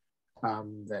year,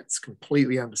 that's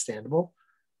completely understandable.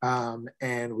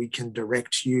 And we can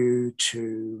direct you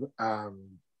to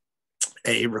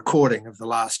a recording of the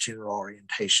last general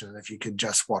orientation. And if you could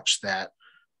just watch that,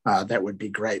 that would be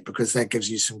great, because that gives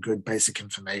you some good basic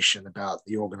information about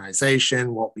the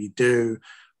organization, what we do,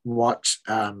 what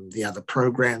the other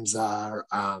programs are,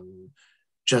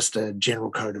 just a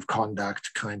general code of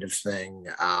conduct kind of thing,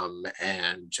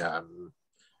 and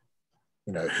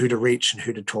you know, who to reach and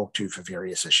who to talk to for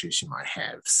various issues you might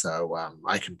have. So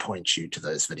I can point you to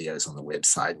those videos on the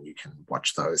website, and you can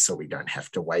watch those, so we don't have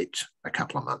to wait a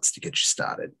couple of months to get you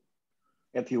started.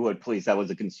 If you would, please, that was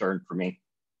a concern for me.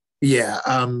 Yeah,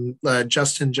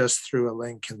 Justin just threw a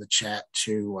link in the chat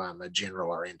to a general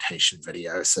orientation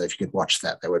video. So if you could watch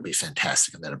that, that would be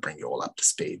fantastic, and that'll bring you all up to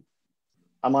speed.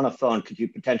 I'm on a phone. Could you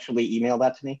potentially email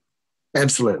that to me?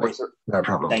 Absolutely, no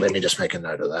problem. Let me just make a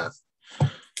note of that.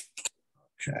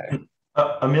 Okay.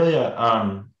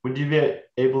 Amelia, would you be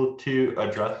able to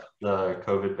address the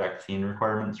COVID vaccine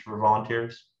requirements for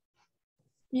volunteers?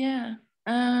 Yeah.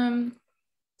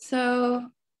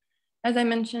 So as I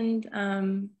mentioned,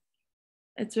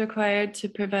 it's required to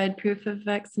provide proof of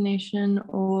vaccination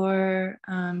or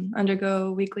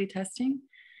undergo weekly testing.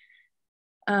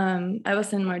 I will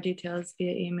send more details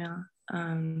via email.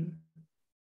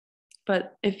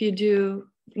 But if you do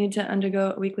need to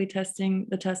undergo weekly testing,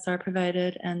 the tests are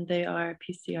provided, and they are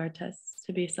PCR tests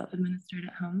to be self-administered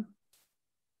at home.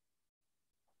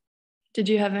 Did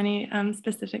you have any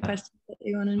specific questions that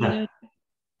you wanted me to?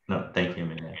 No, thank you,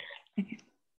 Amelia. Okay.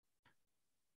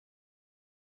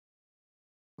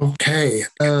 Okay.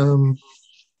 The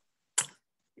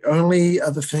only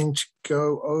other thing to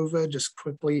go over just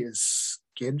quickly is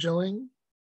scheduling.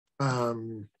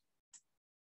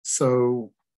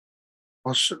 So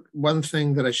one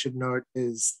thing that I should note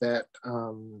is that,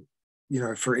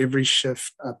 for every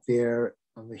shift up there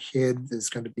on the head, there's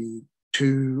going to be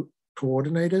 2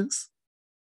 coordinators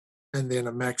and then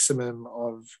a maximum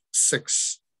of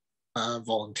 6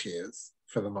 volunteers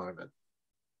for the moment.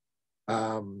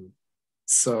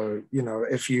 So,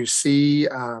 if you see,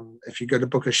 if you go to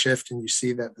book a shift and you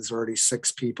see that there's already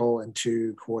 6 people and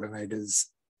 2 coordinators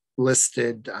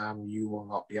listed, you will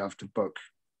not be able to book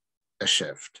a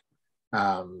shift.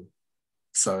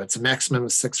 So it's a maximum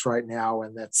of 6 right now,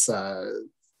 and that's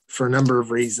for a number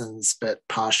of reasons, but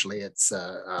partially it's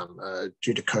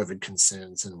due to COVID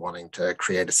concerns and wanting to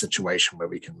create a situation where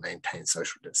we can maintain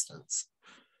social distance.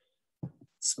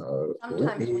 So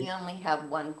sometimes we only have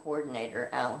 1 coordinator,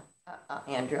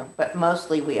 Andrew, but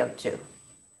mostly we have 2.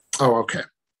 Oh, okay.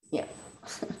 Yeah.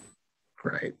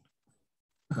 Great.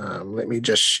 Let me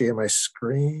just share my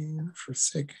screen for a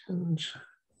second.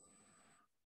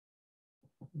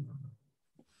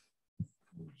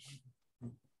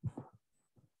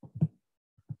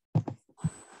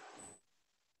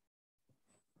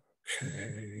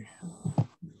 Okay.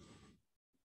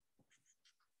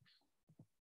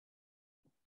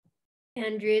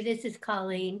 Andrew, this is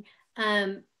Colleen.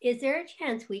 Is there a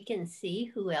chance we can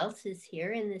see who else is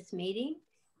here in this meeting?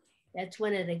 That's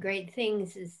one of the great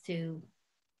things, is to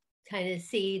kind of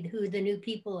see who the new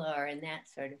people are and that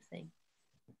sort of thing.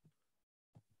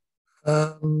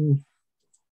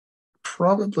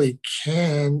 Probably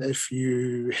can if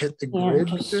you hit the grid.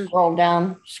 Just scroll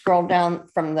down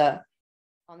from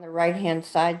on the right-hand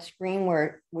side screen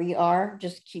where we are.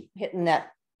 Just keep hitting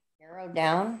that arrow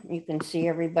down. You can see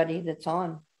everybody that's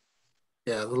on.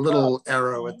 Yeah, the little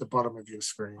arrow at the bottom of your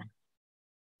screen.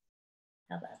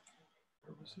 How about that?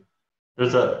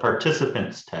 There's a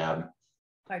participants tab.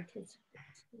 Participants.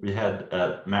 We had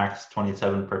at max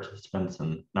 27 participants,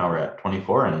 and now we're at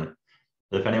 24. And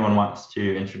if anyone wants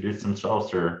to introduce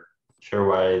themselves or share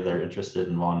why they're interested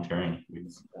in volunteering.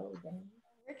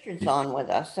 Richard's on with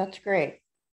us. That's great.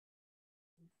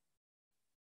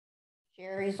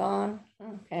 Jerry's on.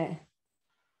 Okay.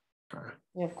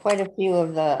 We have quite a few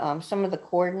of the, some of the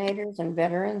coordinators and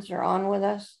veterans are on with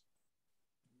us.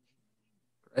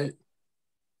 Great.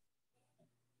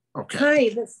 Okay. Hi,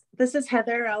 this is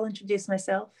Heather. I'll introduce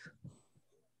myself.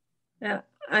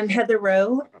 I'm Heather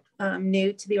Rowe. I'm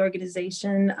new to the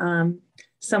organization,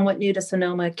 somewhat new to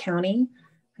Sonoma County.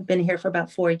 I've been here for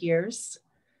about 4 years.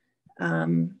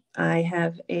 I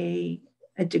have a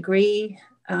degree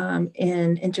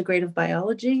in integrative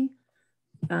biology.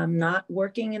 I'm not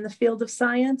working in the field of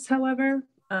science, however.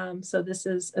 So this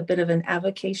is a bit of an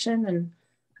avocation, and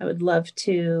I would love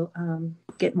to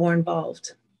get more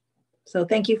involved. So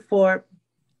thank you for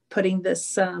putting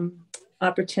this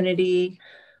opportunity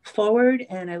forward,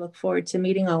 and I look forward to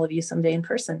meeting all of you someday in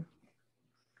person.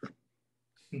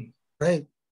 Great.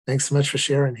 Thanks so much for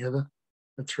sharing, Heather.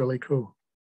 That's really cool.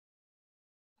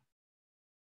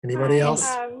 Anybody else?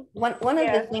 One of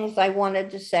the things I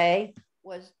wanted to say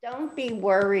was, don't be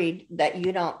worried that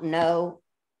you don't know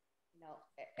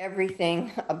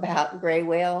everything about gray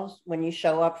whales when you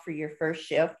show up for your first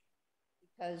shift,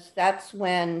 because that's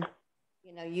when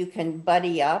you can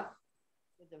buddy up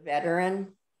with a veteran,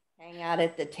 hang out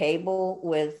at the table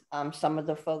with some of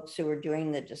the folks who are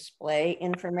doing the display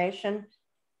information,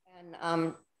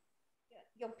 and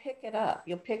you'll pick it up.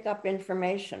 You'll pick up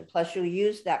information. Plus, you'll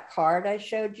use that card I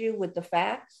showed you with the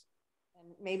facts,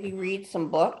 and maybe read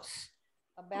some books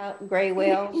about gray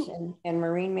whales and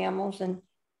marine mammals. And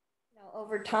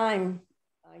over time,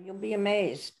 you'll be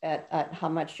amazed at how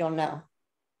much you'll know.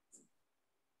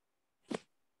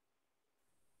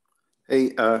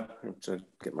 Hey, I have to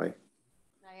get my.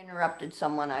 I interrupted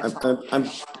someone. I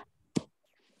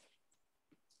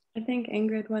think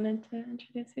Ingrid wanted to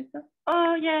introduce herself.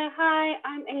 Oh yeah, hi,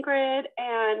 I'm Ingrid,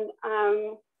 and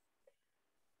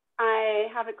I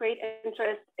have a great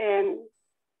interest in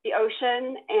the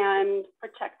ocean and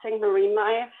protecting marine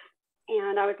life,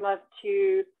 and I would love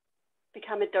to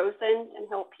become a docent and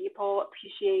help people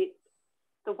appreciate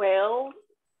the whales.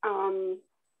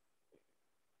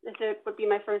 This would be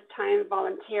my first time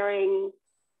volunteering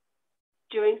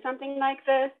doing something like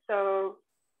this, so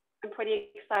I'm pretty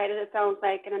excited. It sounds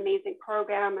like an amazing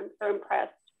program. I'm so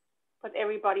impressed with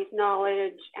everybody's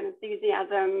knowledge and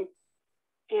enthusiasm,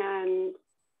 and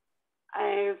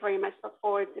I very much look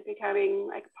forward to becoming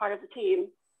like a part of the team.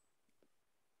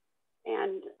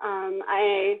 And I'm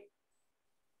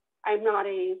not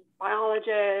a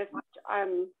biologist.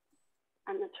 I'm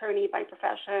an attorney by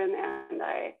profession, and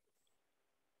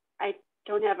I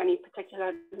don't have any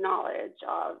particular knowledge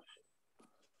of,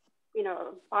 you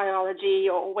know, biology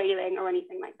or whaling or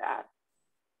anything like that.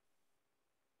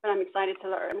 But I'm excited to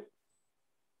learn.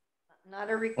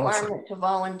 Not a requirement to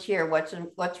volunteer.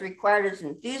 What's required is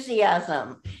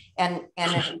enthusiasm and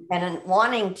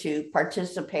wanting to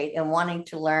participate and wanting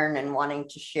to learn and wanting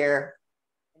to share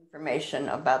information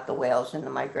about the whales and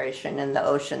the migration in the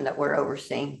ocean that we're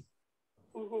overseeing.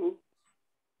 Mm-hmm.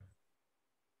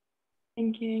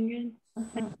 Thank you, Ingrid.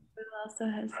 Bill also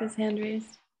has his hand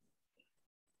raised.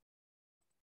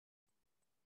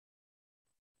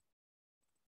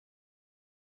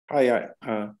 Hi,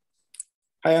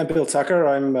 I'm Bill Tucker.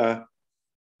 I'm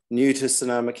new to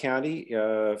Sonoma County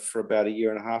for about 1.5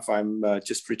 years. I'm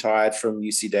just retired from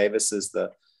UC Davis as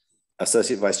the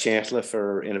Associate Vice Chancellor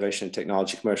for Innovation and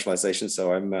Technology Commercialization.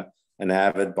 So I'm an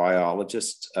avid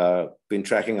biologist. Been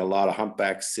tracking a lot of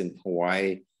humpbacks in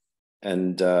Hawaii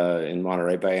and in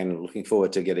Monterey Bay, and looking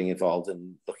forward to getting involved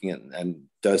in looking at and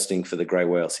dosing for the gray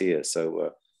whales here.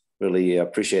 So really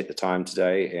appreciate the time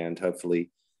today, and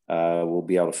hopefully we'll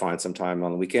be able to find some time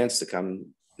on the weekends to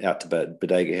come out to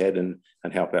Bodega Head and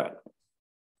help out.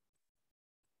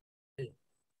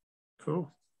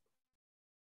 Cool.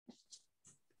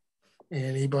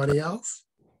 Anybody else?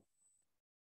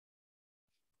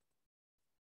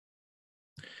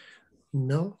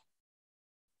 No?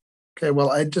 Okay,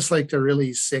 well, I'd just like to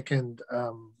really second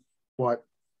what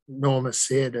Norma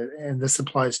said, and this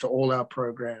applies to all our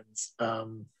programs.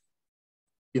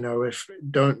 You know, if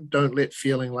don't let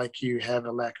feeling like you have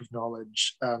a lack of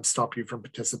knowledge stop you from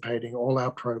participating. All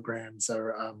our programs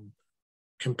are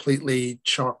completely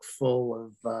chock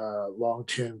full of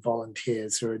long-term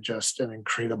volunteers who are just an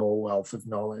incredible wealth of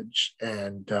knowledge.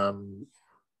 And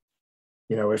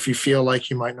you know, if you feel like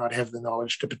you might not have the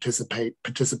knowledge to participate,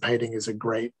 participating is a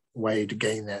great way to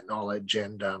gain that knowledge.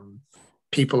 And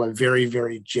people are very,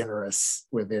 very generous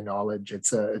with their knowledge.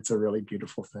 It's a really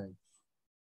beautiful thing.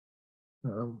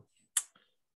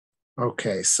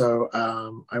 Okay, so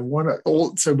I want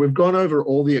to so we've gone over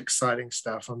all the exciting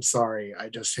stuff. I'm sorry, I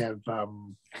just have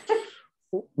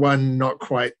one not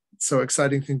quite so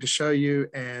exciting thing to show you,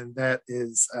 and that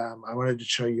is I wanted to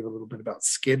show you a little bit about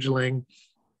scheduling.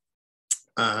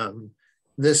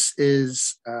 This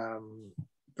is the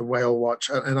Whale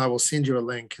Watch, and I will send you a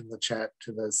link in the chat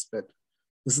to this, but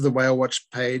this is the Whale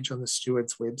Watch page on the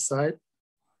Stewards website,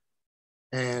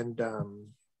 and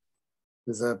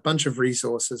there's a bunch of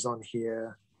resources on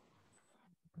here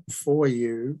for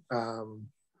you,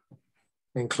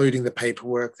 including the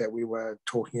paperwork that we were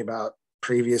talking about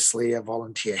previously, a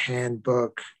volunteer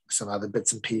handbook, some other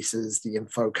bits and pieces, the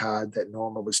info card that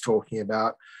Norma was talking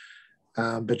about.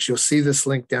 But you'll see this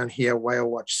link down here, Whale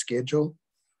Watch Schedule.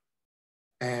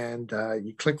 And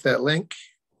you click that link,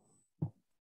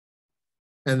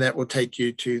 and that will take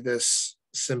you to this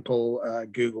simple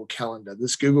Google Calendar.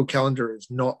 This Google Calendar is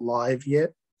not live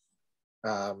yet.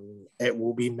 It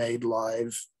will be made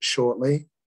live shortly.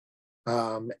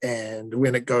 And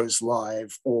when it goes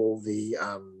live, all the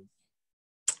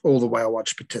Whale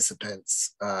Watch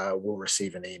participants will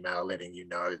receive an email letting you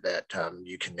know that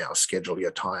you can now schedule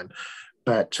your time.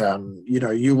 But you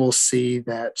know, you will see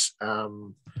that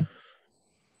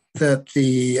that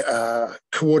the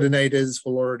coordinators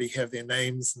will already have their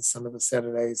names and some of the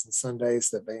Saturdays and Sundays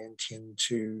that they intend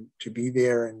to be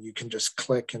there, and you can just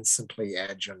click and simply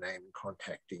add your name and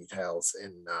contact details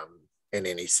in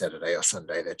any Saturday or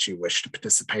Sunday that you wish to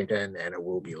participate in, and it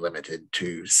will be limited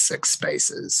to 6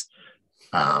 spaces.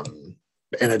 And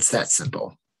it's that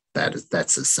simple.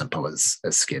 That's as simple as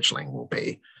scheduling will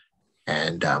be.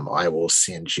 And I will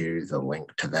send you the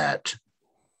link to that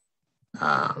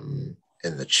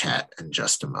in the chat in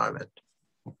just a moment.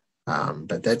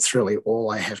 But that's really all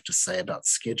I have to say about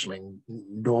scheduling.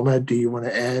 Norma, do you want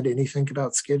to add anything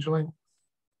about scheduling?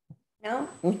 No,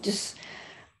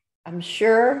 I'm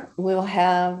sure we'll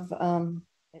have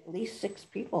at least 6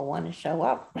 people want to show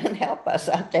up and help us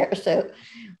out there. So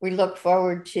we look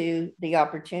forward to the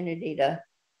opportunity to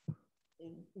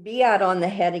be out on the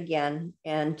head again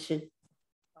and to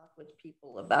talk with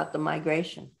people about the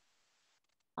migration.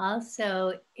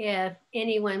 Also, if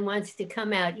anyone wants to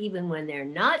come out, even when they're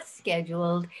not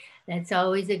scheduled, that's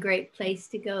always a great place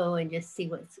to go and just see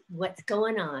what's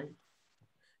going on.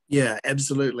 Yeah,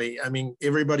 absolutely. I mean,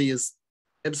 everybody is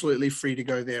absolutely free to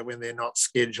go there when they're not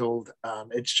scheduled.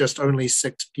 It's just only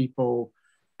 6 people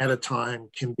at a time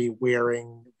can be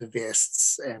wearing the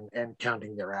vests and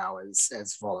counting their hours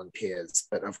as volunteers.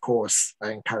 But of course,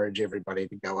 I encourage everybody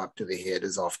to go up to the head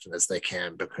as often as they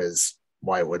can, because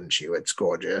why wouldn't you? It's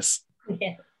gorgeous.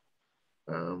 Yeah.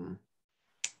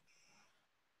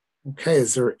 Okay,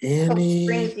 is there any?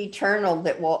 Springs Eternal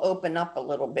that will open up a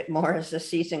little bit more as the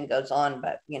season goes on,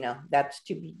 but you know, that's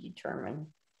to be determined.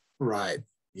 Right,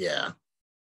 yeah.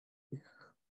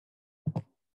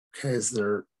 Okay, is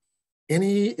there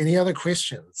any other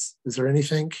questions? Is there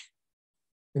anything,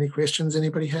 any questions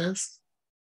anybody has?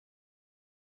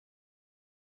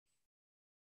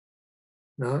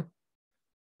 No?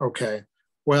 Okay,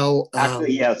 well.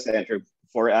 Actually, yes, Andrew,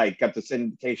 before I got this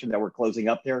indication that we're closing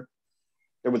up there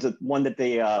was one that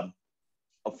they, a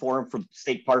forum for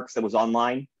state parks that was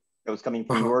online that was coming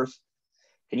from yours.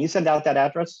 Can you send out that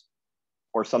address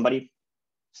or somebody,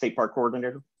 state park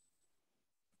coordinator?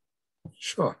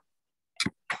 Sure.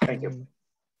 Thank you.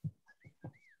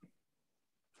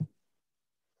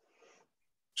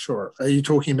 Sure. Are you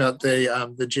talking about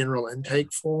the general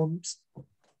intake forms?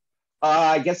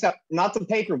 I guess that, not the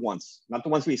paper ones, not the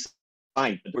ones we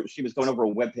signed, but she was going over a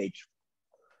web page.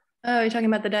 Oh, you're talking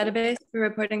about the database for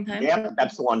reporting time? Yeah,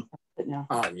 that's the one.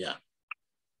 Oh, yeah.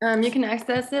 You can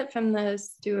access it from the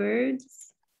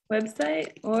stewards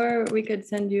website, or we could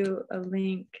send you a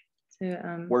link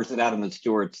to. Where's it out in the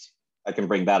stewards? I can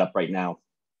bring that up right now.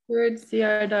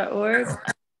 Stewardscr.org.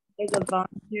 There's a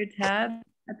volunteer tab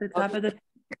at the top of the.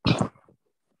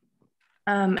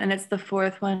 And it's the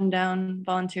fourth one down,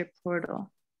 volunteer portal.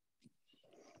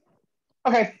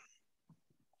 Okay.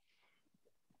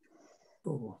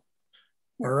 Cool.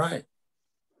 All right.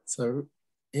 So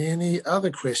any other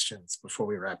questions before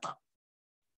we wrap up?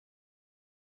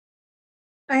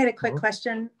 I had a quick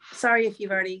question. Sorry if you've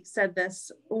already said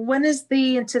this. When is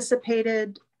the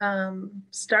anticipated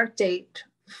start date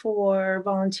for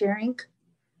volunteering?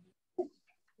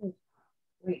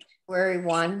 January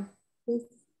 1.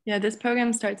 Yeah, this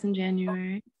program starts in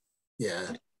January.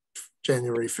 Yeah,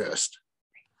 January 1st.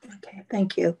 Okay,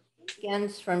 thank you.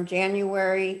 Weekends from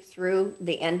January through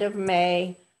the end of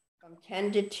May from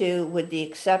 10 to 2, with the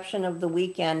exception of the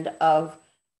weekend of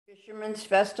Fisherman's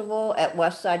Festival at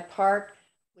Westside Park,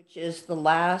 which is the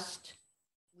last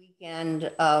weekend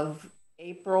of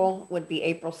April, would be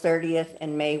April 30th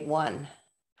and May 1.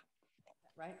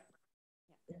 Right?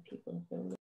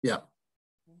 Yeah,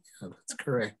 that's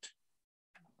correct.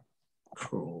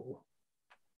 Cool.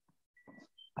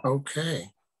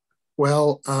 Okay.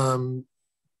 Well,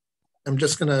 I'm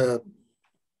just gonna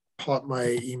pop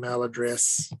my email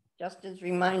address. Justin's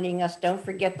reminding us, don't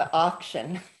forget the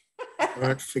auction.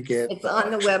 Don't forget. It's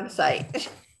on the website. It's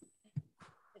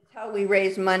how we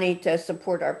raise money to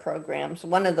support our programs.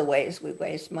 One of the ways we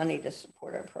raise money to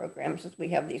support our programs is we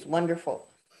have these wonderful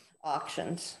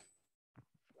auctions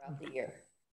throughout the year.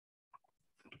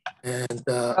 And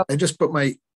I just put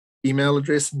my email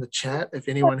address in the chat. If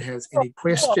anyone has any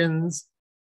questions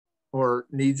or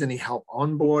needs any help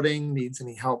onboarding, needs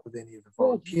any help with any of the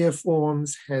volunteer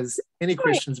forms, has any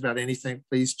questions about anything,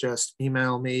 please just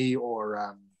email me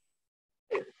or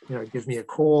give me a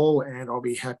call, and I'll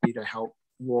be happy to help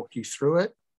walk you through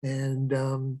it. And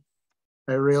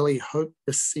I really hope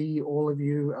to see all of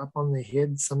you up on the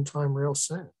head sometime real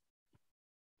soon.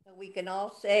 So we can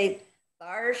all say,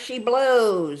 there she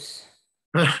blows.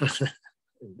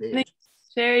 Indeed.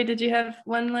 Sherry, did you have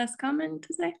one last comment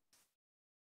to say?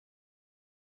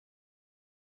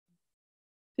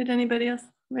 Did anybody else?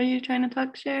 Were you trying to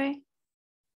talk, Sherry?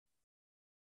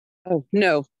 Oh,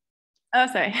 no. Oh,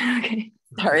 sorry. Okay.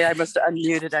 Sorry, I must have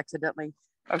unmuted accidentally.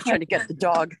 I was trying to get the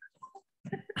dog.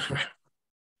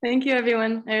 Thank you,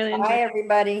 everyone. I really enjoyed it. Bye,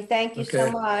 everybody. Thank you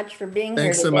so much for being here today.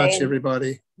 Thanks so much,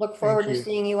 everybody. Look forward to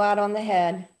seeing you out on the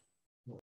head.